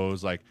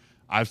 dominoes. Like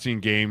I've seen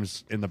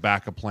games in the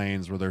back of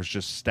planes where there's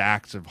just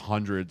stacks of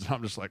hundreds.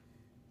 I'm just like,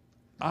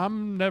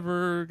 I'm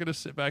never gonna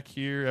sit back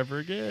here ever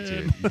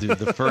again.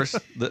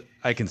 Dude,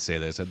 I can say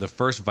this. The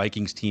first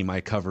Vikings team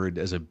I covered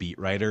as a beat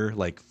writer,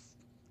 like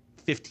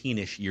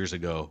 15-ish years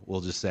ago,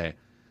 we'll just say,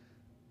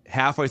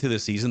 halfway through the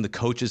season, the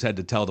coaches had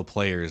to tell the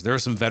players. There were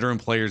some veteran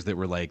players that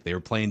were like, they were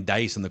playing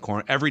dice in the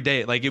corner every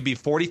day. Like it'd be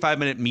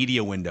 45-minute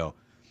media window,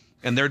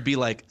 and there'd be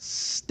like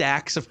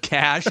stacks of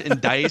cash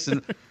and dice,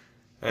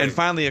 and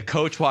finally a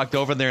coach walked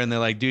over there and they're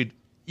like, dude,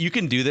 you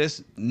can do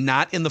this,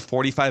 not in the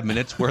 45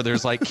 minutes where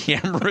there's like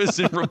cameras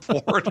and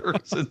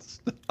reporters and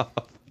stuff.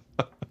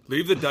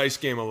 Leave the dice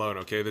game alone,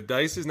 okay? The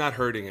dice is not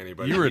hurting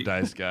anybody. You were a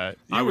dice guy.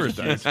 I You were a was-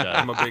 dice guy.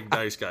 I'm a big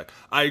dice guy.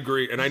 I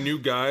agree. And I knew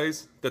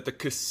guys that the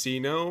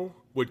casino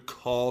would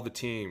call the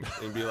team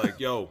and be like,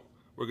 yo,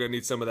 we're going to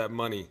need some of that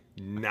money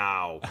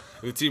now.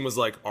 And the team was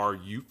like, are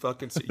you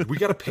fucking we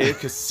got to pay a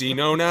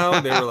casino now?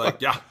 And they were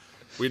like, yeah,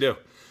 we do.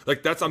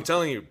 Like, I'm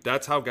telling you,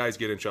 that's how guys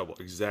get in trouble.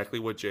 Exactly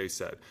what Jay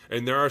said.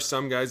 And there are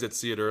some guys that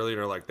see it early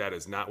and are like, that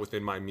is not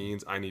within my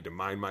means. I need to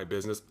mind my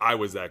business. I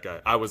was that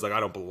guy. I was like, I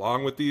don't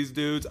belong with these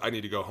dudes. I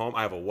need to go home.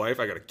 I have a wife.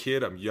 I got a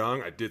kid. I'm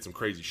young. I did some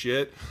crazy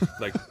shit.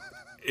 Like,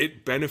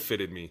 it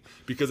benefited me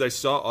because I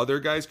saw other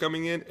guys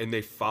coming in and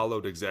they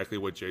followed exactly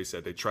what Jay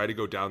said. They try to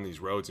go down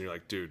these roads and you're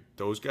like, dude,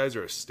 those guys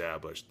are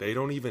established. They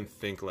don't even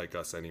think like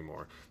us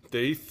anymore.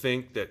 They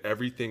think that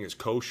everything is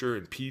kosher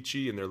and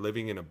peachy and they're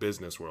living in a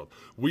business world.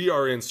 We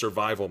are in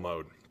survival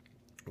mode.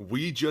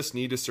 We just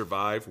need to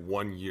survive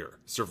 1 year.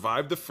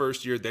 Survive the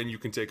first year, then you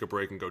can take a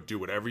break and go do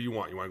whatever you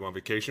want. You want to go on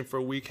vacation for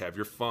a week, have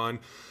your fun.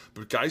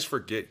 But guys,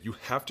 forget, you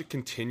have to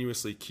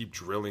continuously keep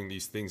drilling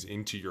these things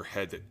into your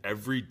head that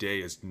every day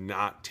is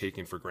not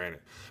taken for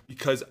granted.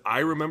 Because I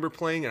remember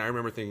playing and I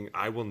remember thinking,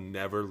 I will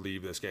never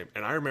leave this game.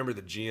 And I remember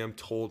the GM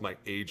told my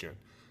agent,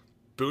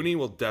 Booney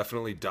will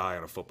definitely die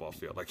on a football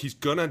field. Like, he's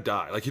going to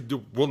die. Like,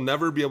 we'll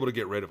never be able to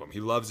get rid of him. He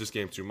loves this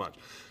game too much.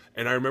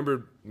 And I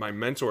remember my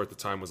mentor at the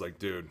time was like,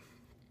 dude,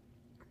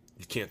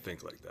 you can't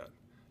think like that.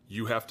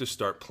 You have to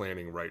start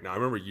planning right now. I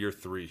remember year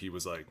 3, he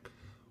was like,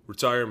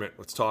 retirement,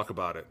 let's talk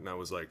about it. And I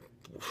was like,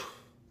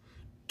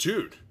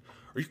 dude,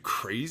 are you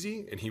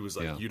crazy? And he was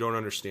like, you don't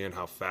understand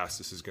how fast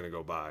this is going to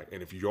go by.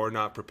 And if you're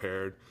not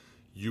prepared,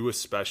 you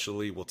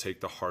especially will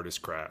take the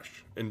hardest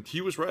crash. And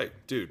he was right.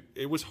 Dude,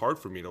 it was hard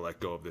for me to let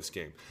go of this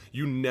game.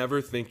 You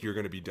never think you're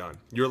going to be done.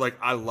 You're like,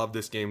 I love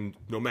this game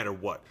no matter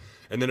what.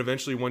 And then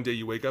eventually one day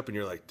you wake up and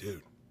you're like,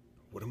 dude,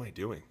 what am I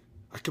doing?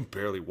 I can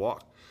barely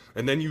walk.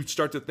 And then you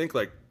start to think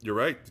like, you're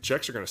right, the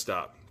checks are going to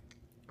stop.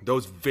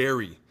 Those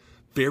very,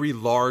 very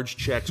large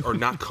checks are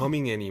not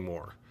coming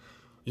anymore.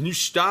 And you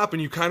stop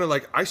and you kind of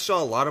like, I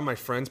saw a lot of my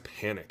friends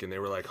panic and they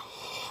were like,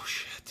 oh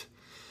shit,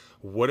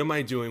 what am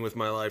I doing with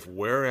my life?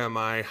 Where am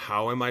I?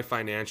 How am I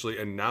financially?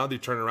 And now they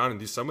turn around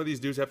and some of these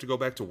dudes have to go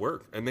back to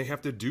work and they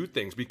have to do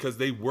things because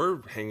they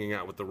were hanging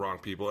out with the wrong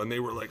people. And they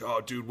were like,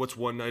 oh dude, what's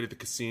one night at the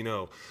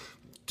casino?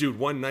 Dude,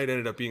 one night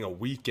ended up being a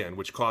weekend,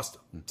 which cost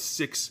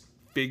 6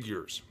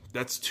 figures.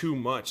 That's too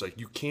much. Like,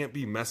 you can't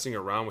be messing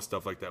around with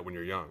stuff like that when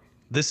you're young.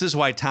 This is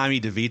why Tommy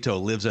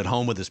DeVito lives at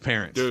home with his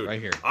parents. Dude, right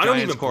here. I don't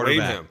Giants even blame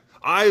quarterback. him.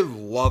 I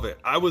love it.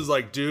 I was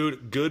like,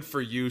 dude, good for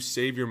you.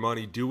 Save your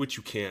money. Do what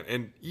you can.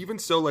 And even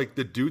so, like,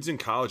 the dudes in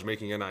college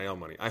making NIL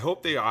money, I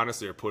hope they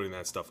honestly are putting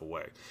that stuff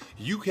away.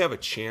 You have a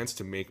chance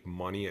to make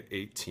money at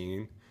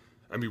 18.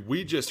 I mean,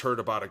 we just heard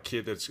about a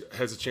kid that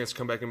has a chance to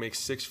come back and make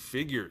 6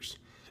 figures.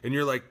 And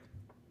you're like,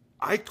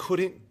 I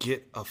couldn't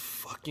get a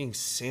fucking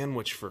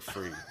sandwich for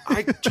free.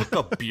 I took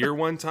a beer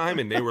one time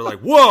and they were like,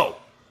 whoa,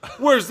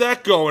 where's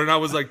that going? And I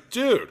was like,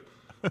 dude,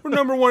 we're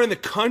number 1 in the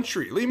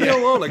country. Leave me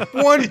alone. Like,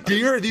 one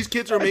beer, these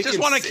kids are making Just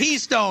want a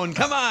Keystone.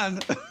 Come on.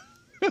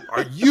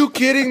 Are you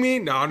kidding me?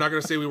 No, I'm not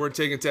going to say we weren't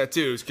taking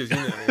tattoos because, you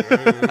know what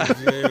I'm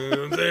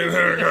saying?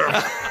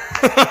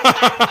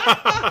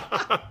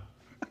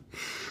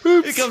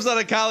 He comes out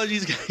of college.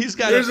 He's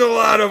got There's a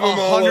lot of them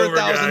all over,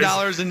 guys.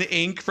 $100,000 in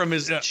ink from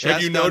his chest.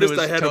 Have you noticed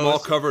I had them all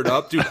covered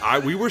up? Dude,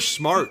 we were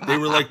smart. They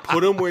were like,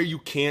 put them where you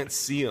can't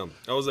see them.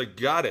 I was like,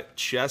 got it.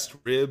 Chest,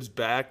 ribs,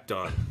 back,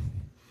 done.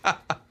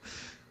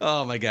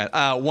 Oh, my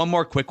God. One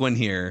more quick one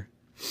here.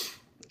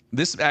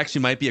 This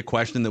actually might be a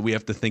question that we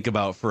have to think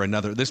about for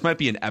another. This might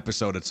be an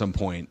episode at some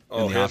point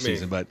in the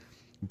offseason. But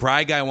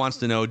Bry Guy wants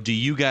to know, do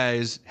you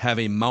guys have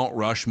a Mount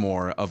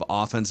Rushmore of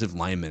offensive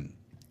linemen?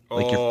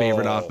 Like your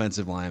favorite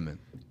offensive lineman?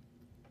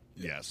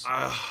 Yes.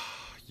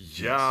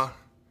 Yeah.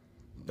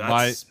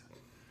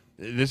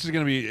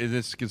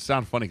 This can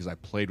sound funny because I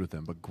played with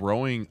him, but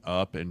growing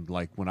up and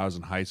like when I was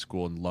in high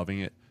school and loving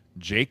it,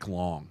 Jake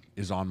Long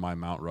is on my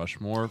Mount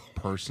Rushmore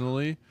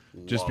personally,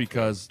 just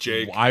because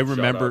I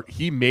remember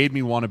he made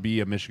me want to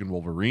be a Michigan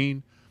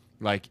Wolverine.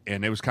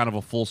 And it was kind of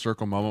a full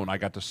circle moment when I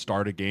got to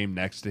start a game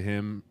next to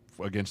him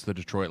against the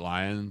Detroit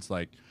Lions.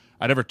 Like,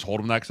 I never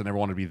told him that because I never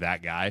wanted to be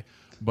that guy.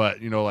 But,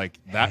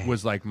 that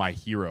was like my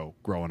hero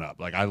growing up.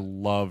 Like, I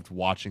loved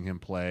watching him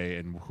play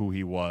and who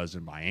he was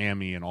in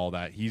Miami and all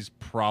that. He's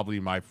probably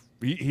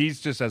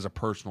he's just as a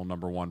personal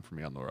number one for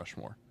me on the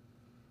Rushmore.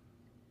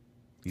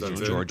 He's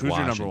George Who's Washington.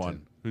 your number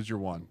one? Who's your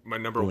one? My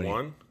number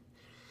one?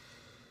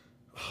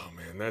 Oh,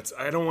 man,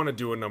 I don't want to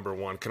do a number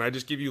one. Can I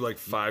just give you like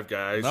 5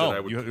 guys? No, that I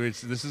would...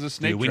 this is a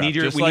snake Dude, we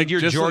draft. need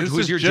your George.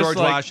 Who's your George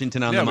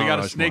Washington on the Mount Rushmore? Yeah, we got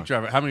a Rushmore? snake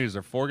draft. How many is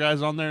there? 4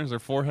 guys on there? Is there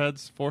 4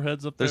 heads? 4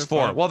 heads up there? There's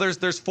 4. 5? Well,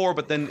 there's 4,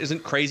 but then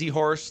isn't Crazy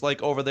Horse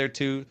like over there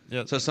too?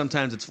 Yeah. So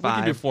sometimes it's 5. We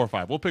can do 4 or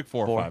 5. We'll pick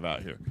 4 or 5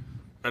 out here.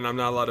 And I'm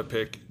not allowed to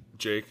pick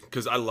Jake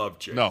because I love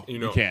Jake. No,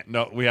 you can't.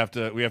 No, we have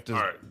to. All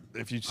right.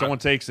 If someone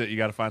takes it, you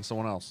got to find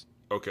someone else.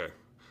 Okay.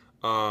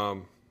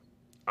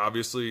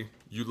 Obviously,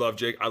 you love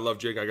Jake. I love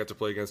Jake. I got to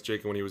play against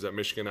Jake when he was at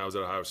Michigan. I was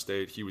at Ohio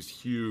State. He was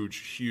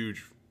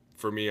huge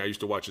for me. I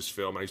used to watch his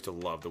film. I used to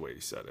love the way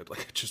he said it. Like,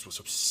 I just was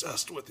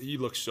obsessed with it. He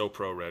looked so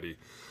pro ready.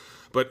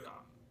 But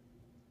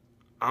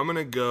I'm going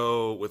to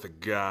go with a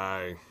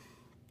guy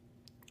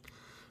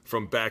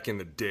from back in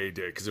the day.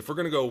 Because if we're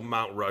going to go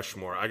Mount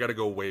Rushmore, I got to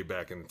go way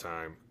back in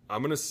time.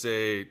 I'm going to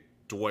say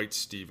Dwight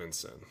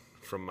Stevenson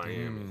from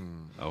Miami.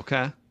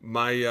 Okay.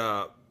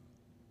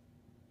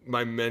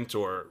 My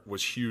mentor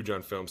was huge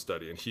on film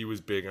study, and he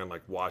was big on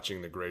like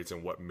watching the greats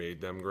and what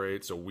made them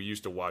great. So we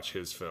used to watch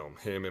his film,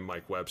 him and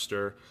Mike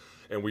Webster,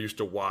 and we used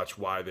to watch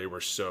why they were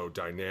so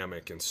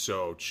dynamic and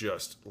so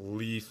just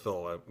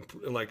lethal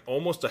and like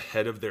almost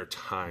ahead of their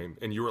time.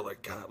 And you were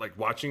like, God, like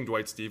watching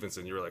Dwight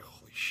Stevenson, you were like,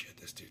 holy shit,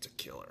 this dude's a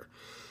killer.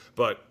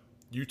 But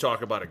you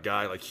talk about a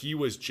guy like he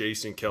was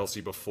Jason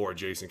Kelce before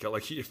Jason Kelce.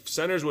 Like if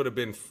centers would have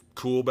been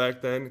cool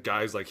back then,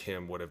 guys like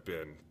him would have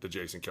been the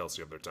Jason Kelce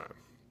of their time.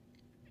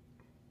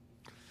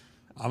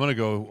 I'm going to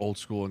go old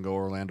school and go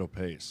Orlando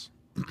Pace.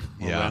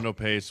 Yeah. Orlando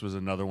Pace was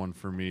another one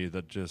for me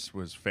that just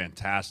was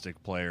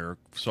fantastic player,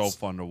 so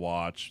fun to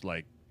watch.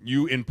 Like,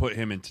 you input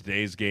him in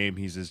today's game,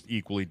 he's as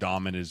equally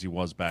dominant as he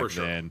was back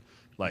then.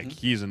 Like,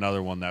 he's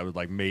another one that would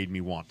like made me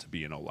want to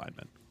be an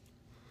O-lineman.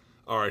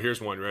 All right, here's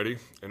one. Ready?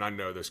 And I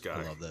know this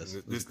guy. I love this.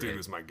 This dude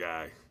is my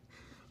guy.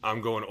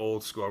 I'm going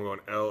old school. I'm going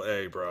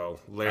L.A., bro.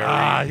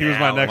 Larry he was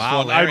my next Wow,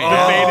 one. Larry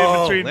I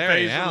debated between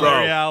Larry Pace and Allen.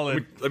 Larry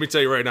Allen. Let me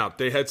tell you right now,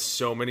 they had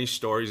so many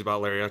stories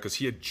about Larry Allen because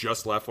he had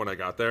just left when I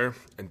got there,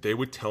 and they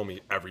would tell me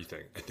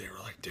everything. And they were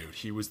like, dude,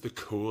 he was the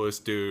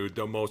coolest dude,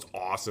 the most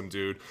awesome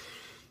dude.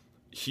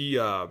 He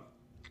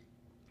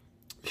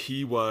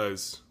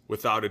was,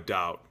 without a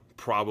doubt,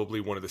 probably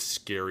one of the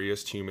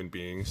scariest human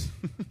beings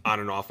on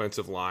an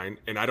offensive line.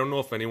 And I don't know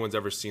if anyone's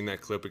ever seen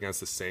that clip against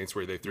the Saints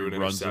where they threw an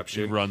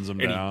interception. He runs them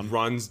down. He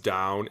runs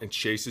down and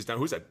chases down.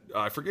 Who's that?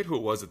 I forget who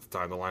it was at the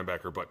time, the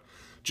linebacker, but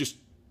just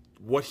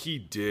what he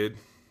did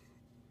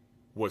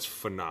was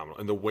phenomenal.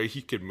 And the way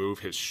he could move,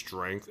 his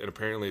strength. And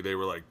apparently they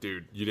were like,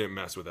 dude, you didn't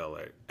mess with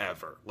LA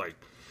ever. Like,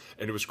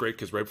 and it was great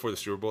because right before the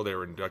Super Bowl, they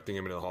were inducting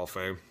him into the Hall of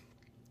Fame.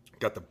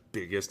 Got the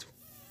biggest,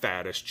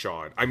 fattest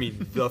jaw. I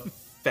mean, the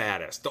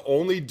fattest. The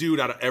only dude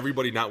out of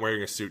everybody not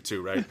wearing a suit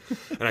too, right?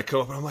 And I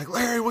come up and I'm like,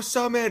 Larry, what's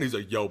up, man? He's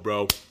like, yo,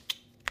 bro,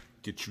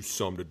 get you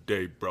some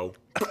today, bro.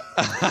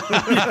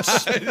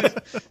 Spits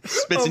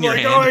in I'm your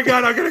like, hand. oh my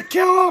God, I'm going to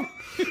kill him.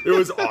 It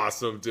was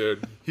awesome,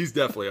 dude. He's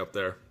definitely up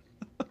there.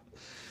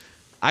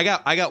 I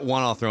got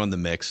one I'll throw in the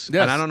mix.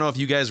 Yes. And I don't know if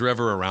you guys were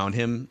ever around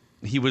him.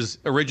 He was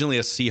originally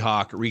a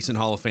Seahawk, recent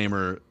Hall of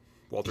Famer.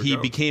 Walter He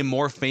Jones. became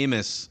more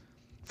famous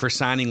for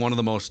signing one of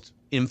the most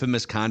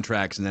infamous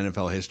contracts in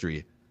NFL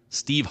history,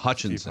 Steve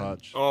Hutchinson. Steve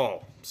Hutch.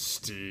 Oh,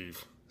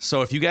 Steve.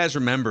 So if you guys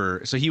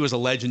remember, so he was a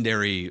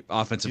legendary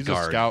offensive He's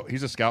guard. a scout.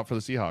 He's a scout for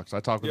the Seahawks. I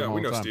talk with Yeah, him all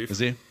we the know time. Steve. Is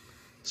he?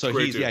 So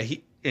Great he's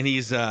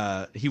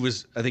dude. he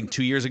was I think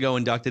 2 years ago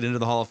inducted into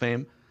the Hall of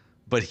Fame,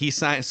 but he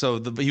signed.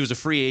 So he was a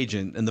free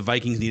agent, and the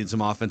Vikings needed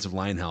some offensive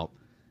line help.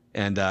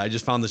 And I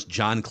just found this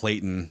John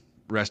Clayton,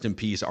 rest in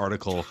peace,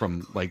 article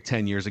from like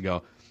 10 years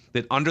ago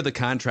that under the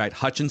contract,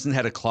 Hutchinson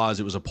had a clause.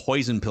 It was a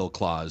poison pill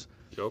clause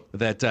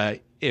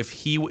that if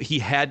he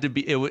had to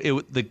be,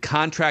 the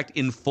contract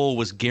in full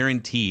was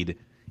guaranteed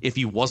if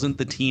he wasn't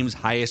the team's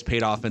highest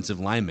paid offensive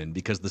lineman,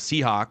 because the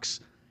Seahawks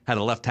had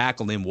a left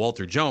tackle named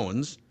Walter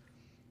Jones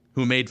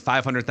who made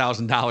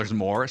 $500,000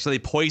 more. So they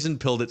poison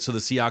pilled it so the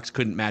Seahawks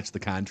couldn't match the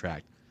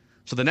contract.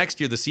 So the next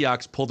year, the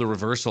Seahawks pulled a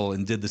reversal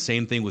and did the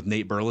same thing with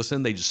Nate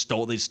Burleson. They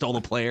stole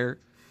the player.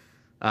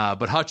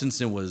 But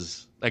Hutchinson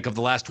was, like, of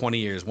the last 20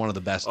 years, one of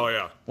the best. Oh,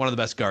 yeah. One of the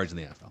best guards in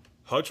the NFL.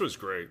 Hutch was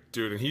great,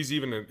 dude, and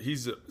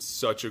he's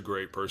such a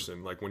great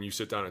person. Like, when you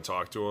sit down and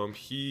talk to him,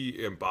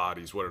 he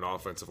embodies what an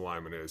offensive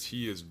lineman is.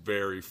 He is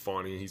very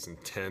funny. He's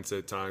intense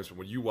at times. But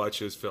when you watch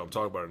his film,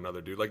 talk about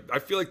another dude. Like, I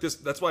feel like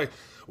that's why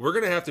we're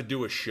going to have to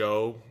do a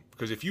show,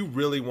 because if you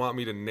really want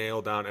me to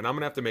nail down, and I'm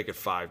going to have to make it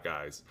 5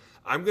 guys,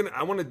 I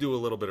want to do a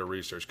little bit of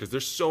reassurance, because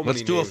there's so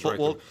many names right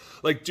there.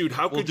 Like, dude,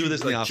 how could you do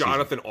this, like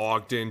Jonathan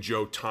Ogden,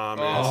 Joe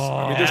Thomas?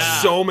 I mean,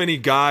 there's so many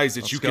guys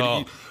that you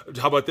could.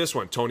 How about this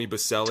one, Tony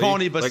Baselli?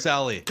 Tony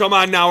Baselli. Like, come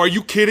on now, are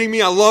you kidding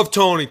me? I love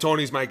Tony.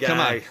 Tony's my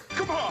guy.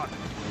 Come on.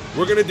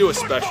 We're gonna do a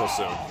special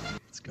soon.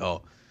 Let's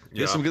go.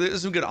 There's some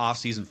good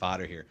off-season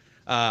fodder here.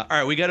 All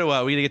right, we got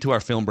to get to our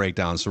film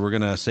breakdown. So we're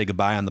gonna say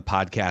goodbye on the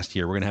podcast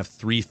here. We're gonna have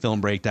 3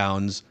 film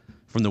breakdowns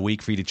from the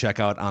week for you to check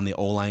out on the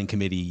O-Line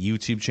Committee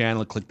YouTube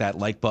channel. Click that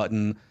like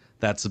button,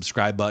 that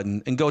subscribe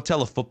button, and go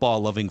tell a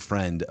football-loving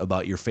friend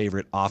about your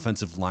favorite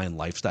offensive line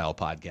lifestyle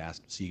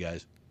podcast. See you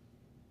guys.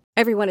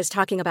 Everyone is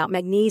talking about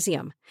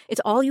magnesium.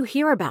 It's all you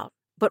hear about.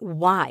 But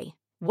why?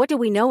 What do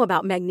we know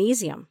about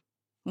magnesium?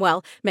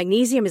 Well,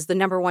 magnesium is the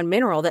 #1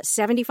 mineral that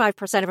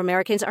 75% of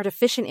Americans are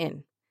deficient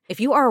in. If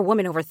you are a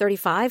woman over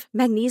 35,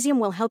 magnesium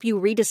will help you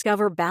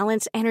rediscover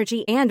balance,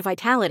 energy, and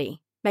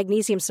vitality.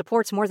 Magnesium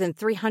supports more than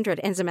 300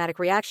 enzymatic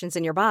reactions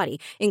in your body,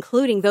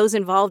 including those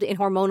involved in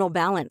hormonal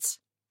balance.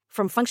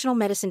 From functional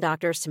medicine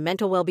doctors to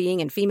mental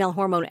well-being and female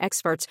hormone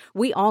experts,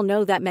 we all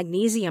know that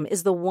magnesium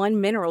is the one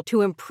mineral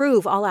to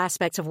improve all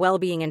aspects of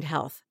well-being and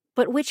health.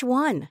 But which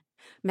one?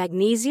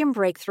 Magnesium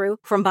Breakthrough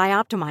from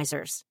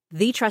Bioptimizers,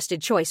 the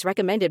trusted choice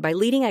recommended by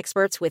leading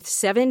experts with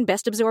 7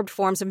 best-absorbed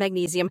forms of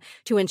magnesium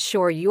to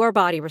ensure your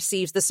body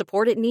receives the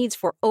support it needs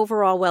for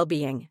overall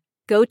well-being.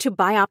 Go to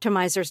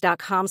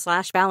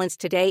bioptimizers.com/balance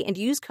today and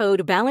use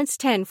code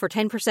BALANCE10 for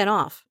 10%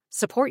 off.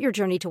 Support your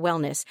journey to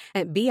wellness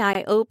at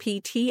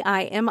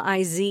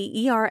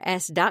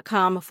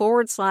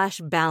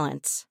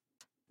bioptimizers.com/balance.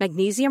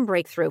 Magnesium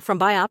Breakthrough from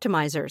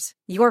Bioptimizers,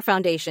 your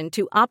foundation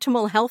to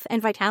optimal health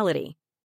and vitality.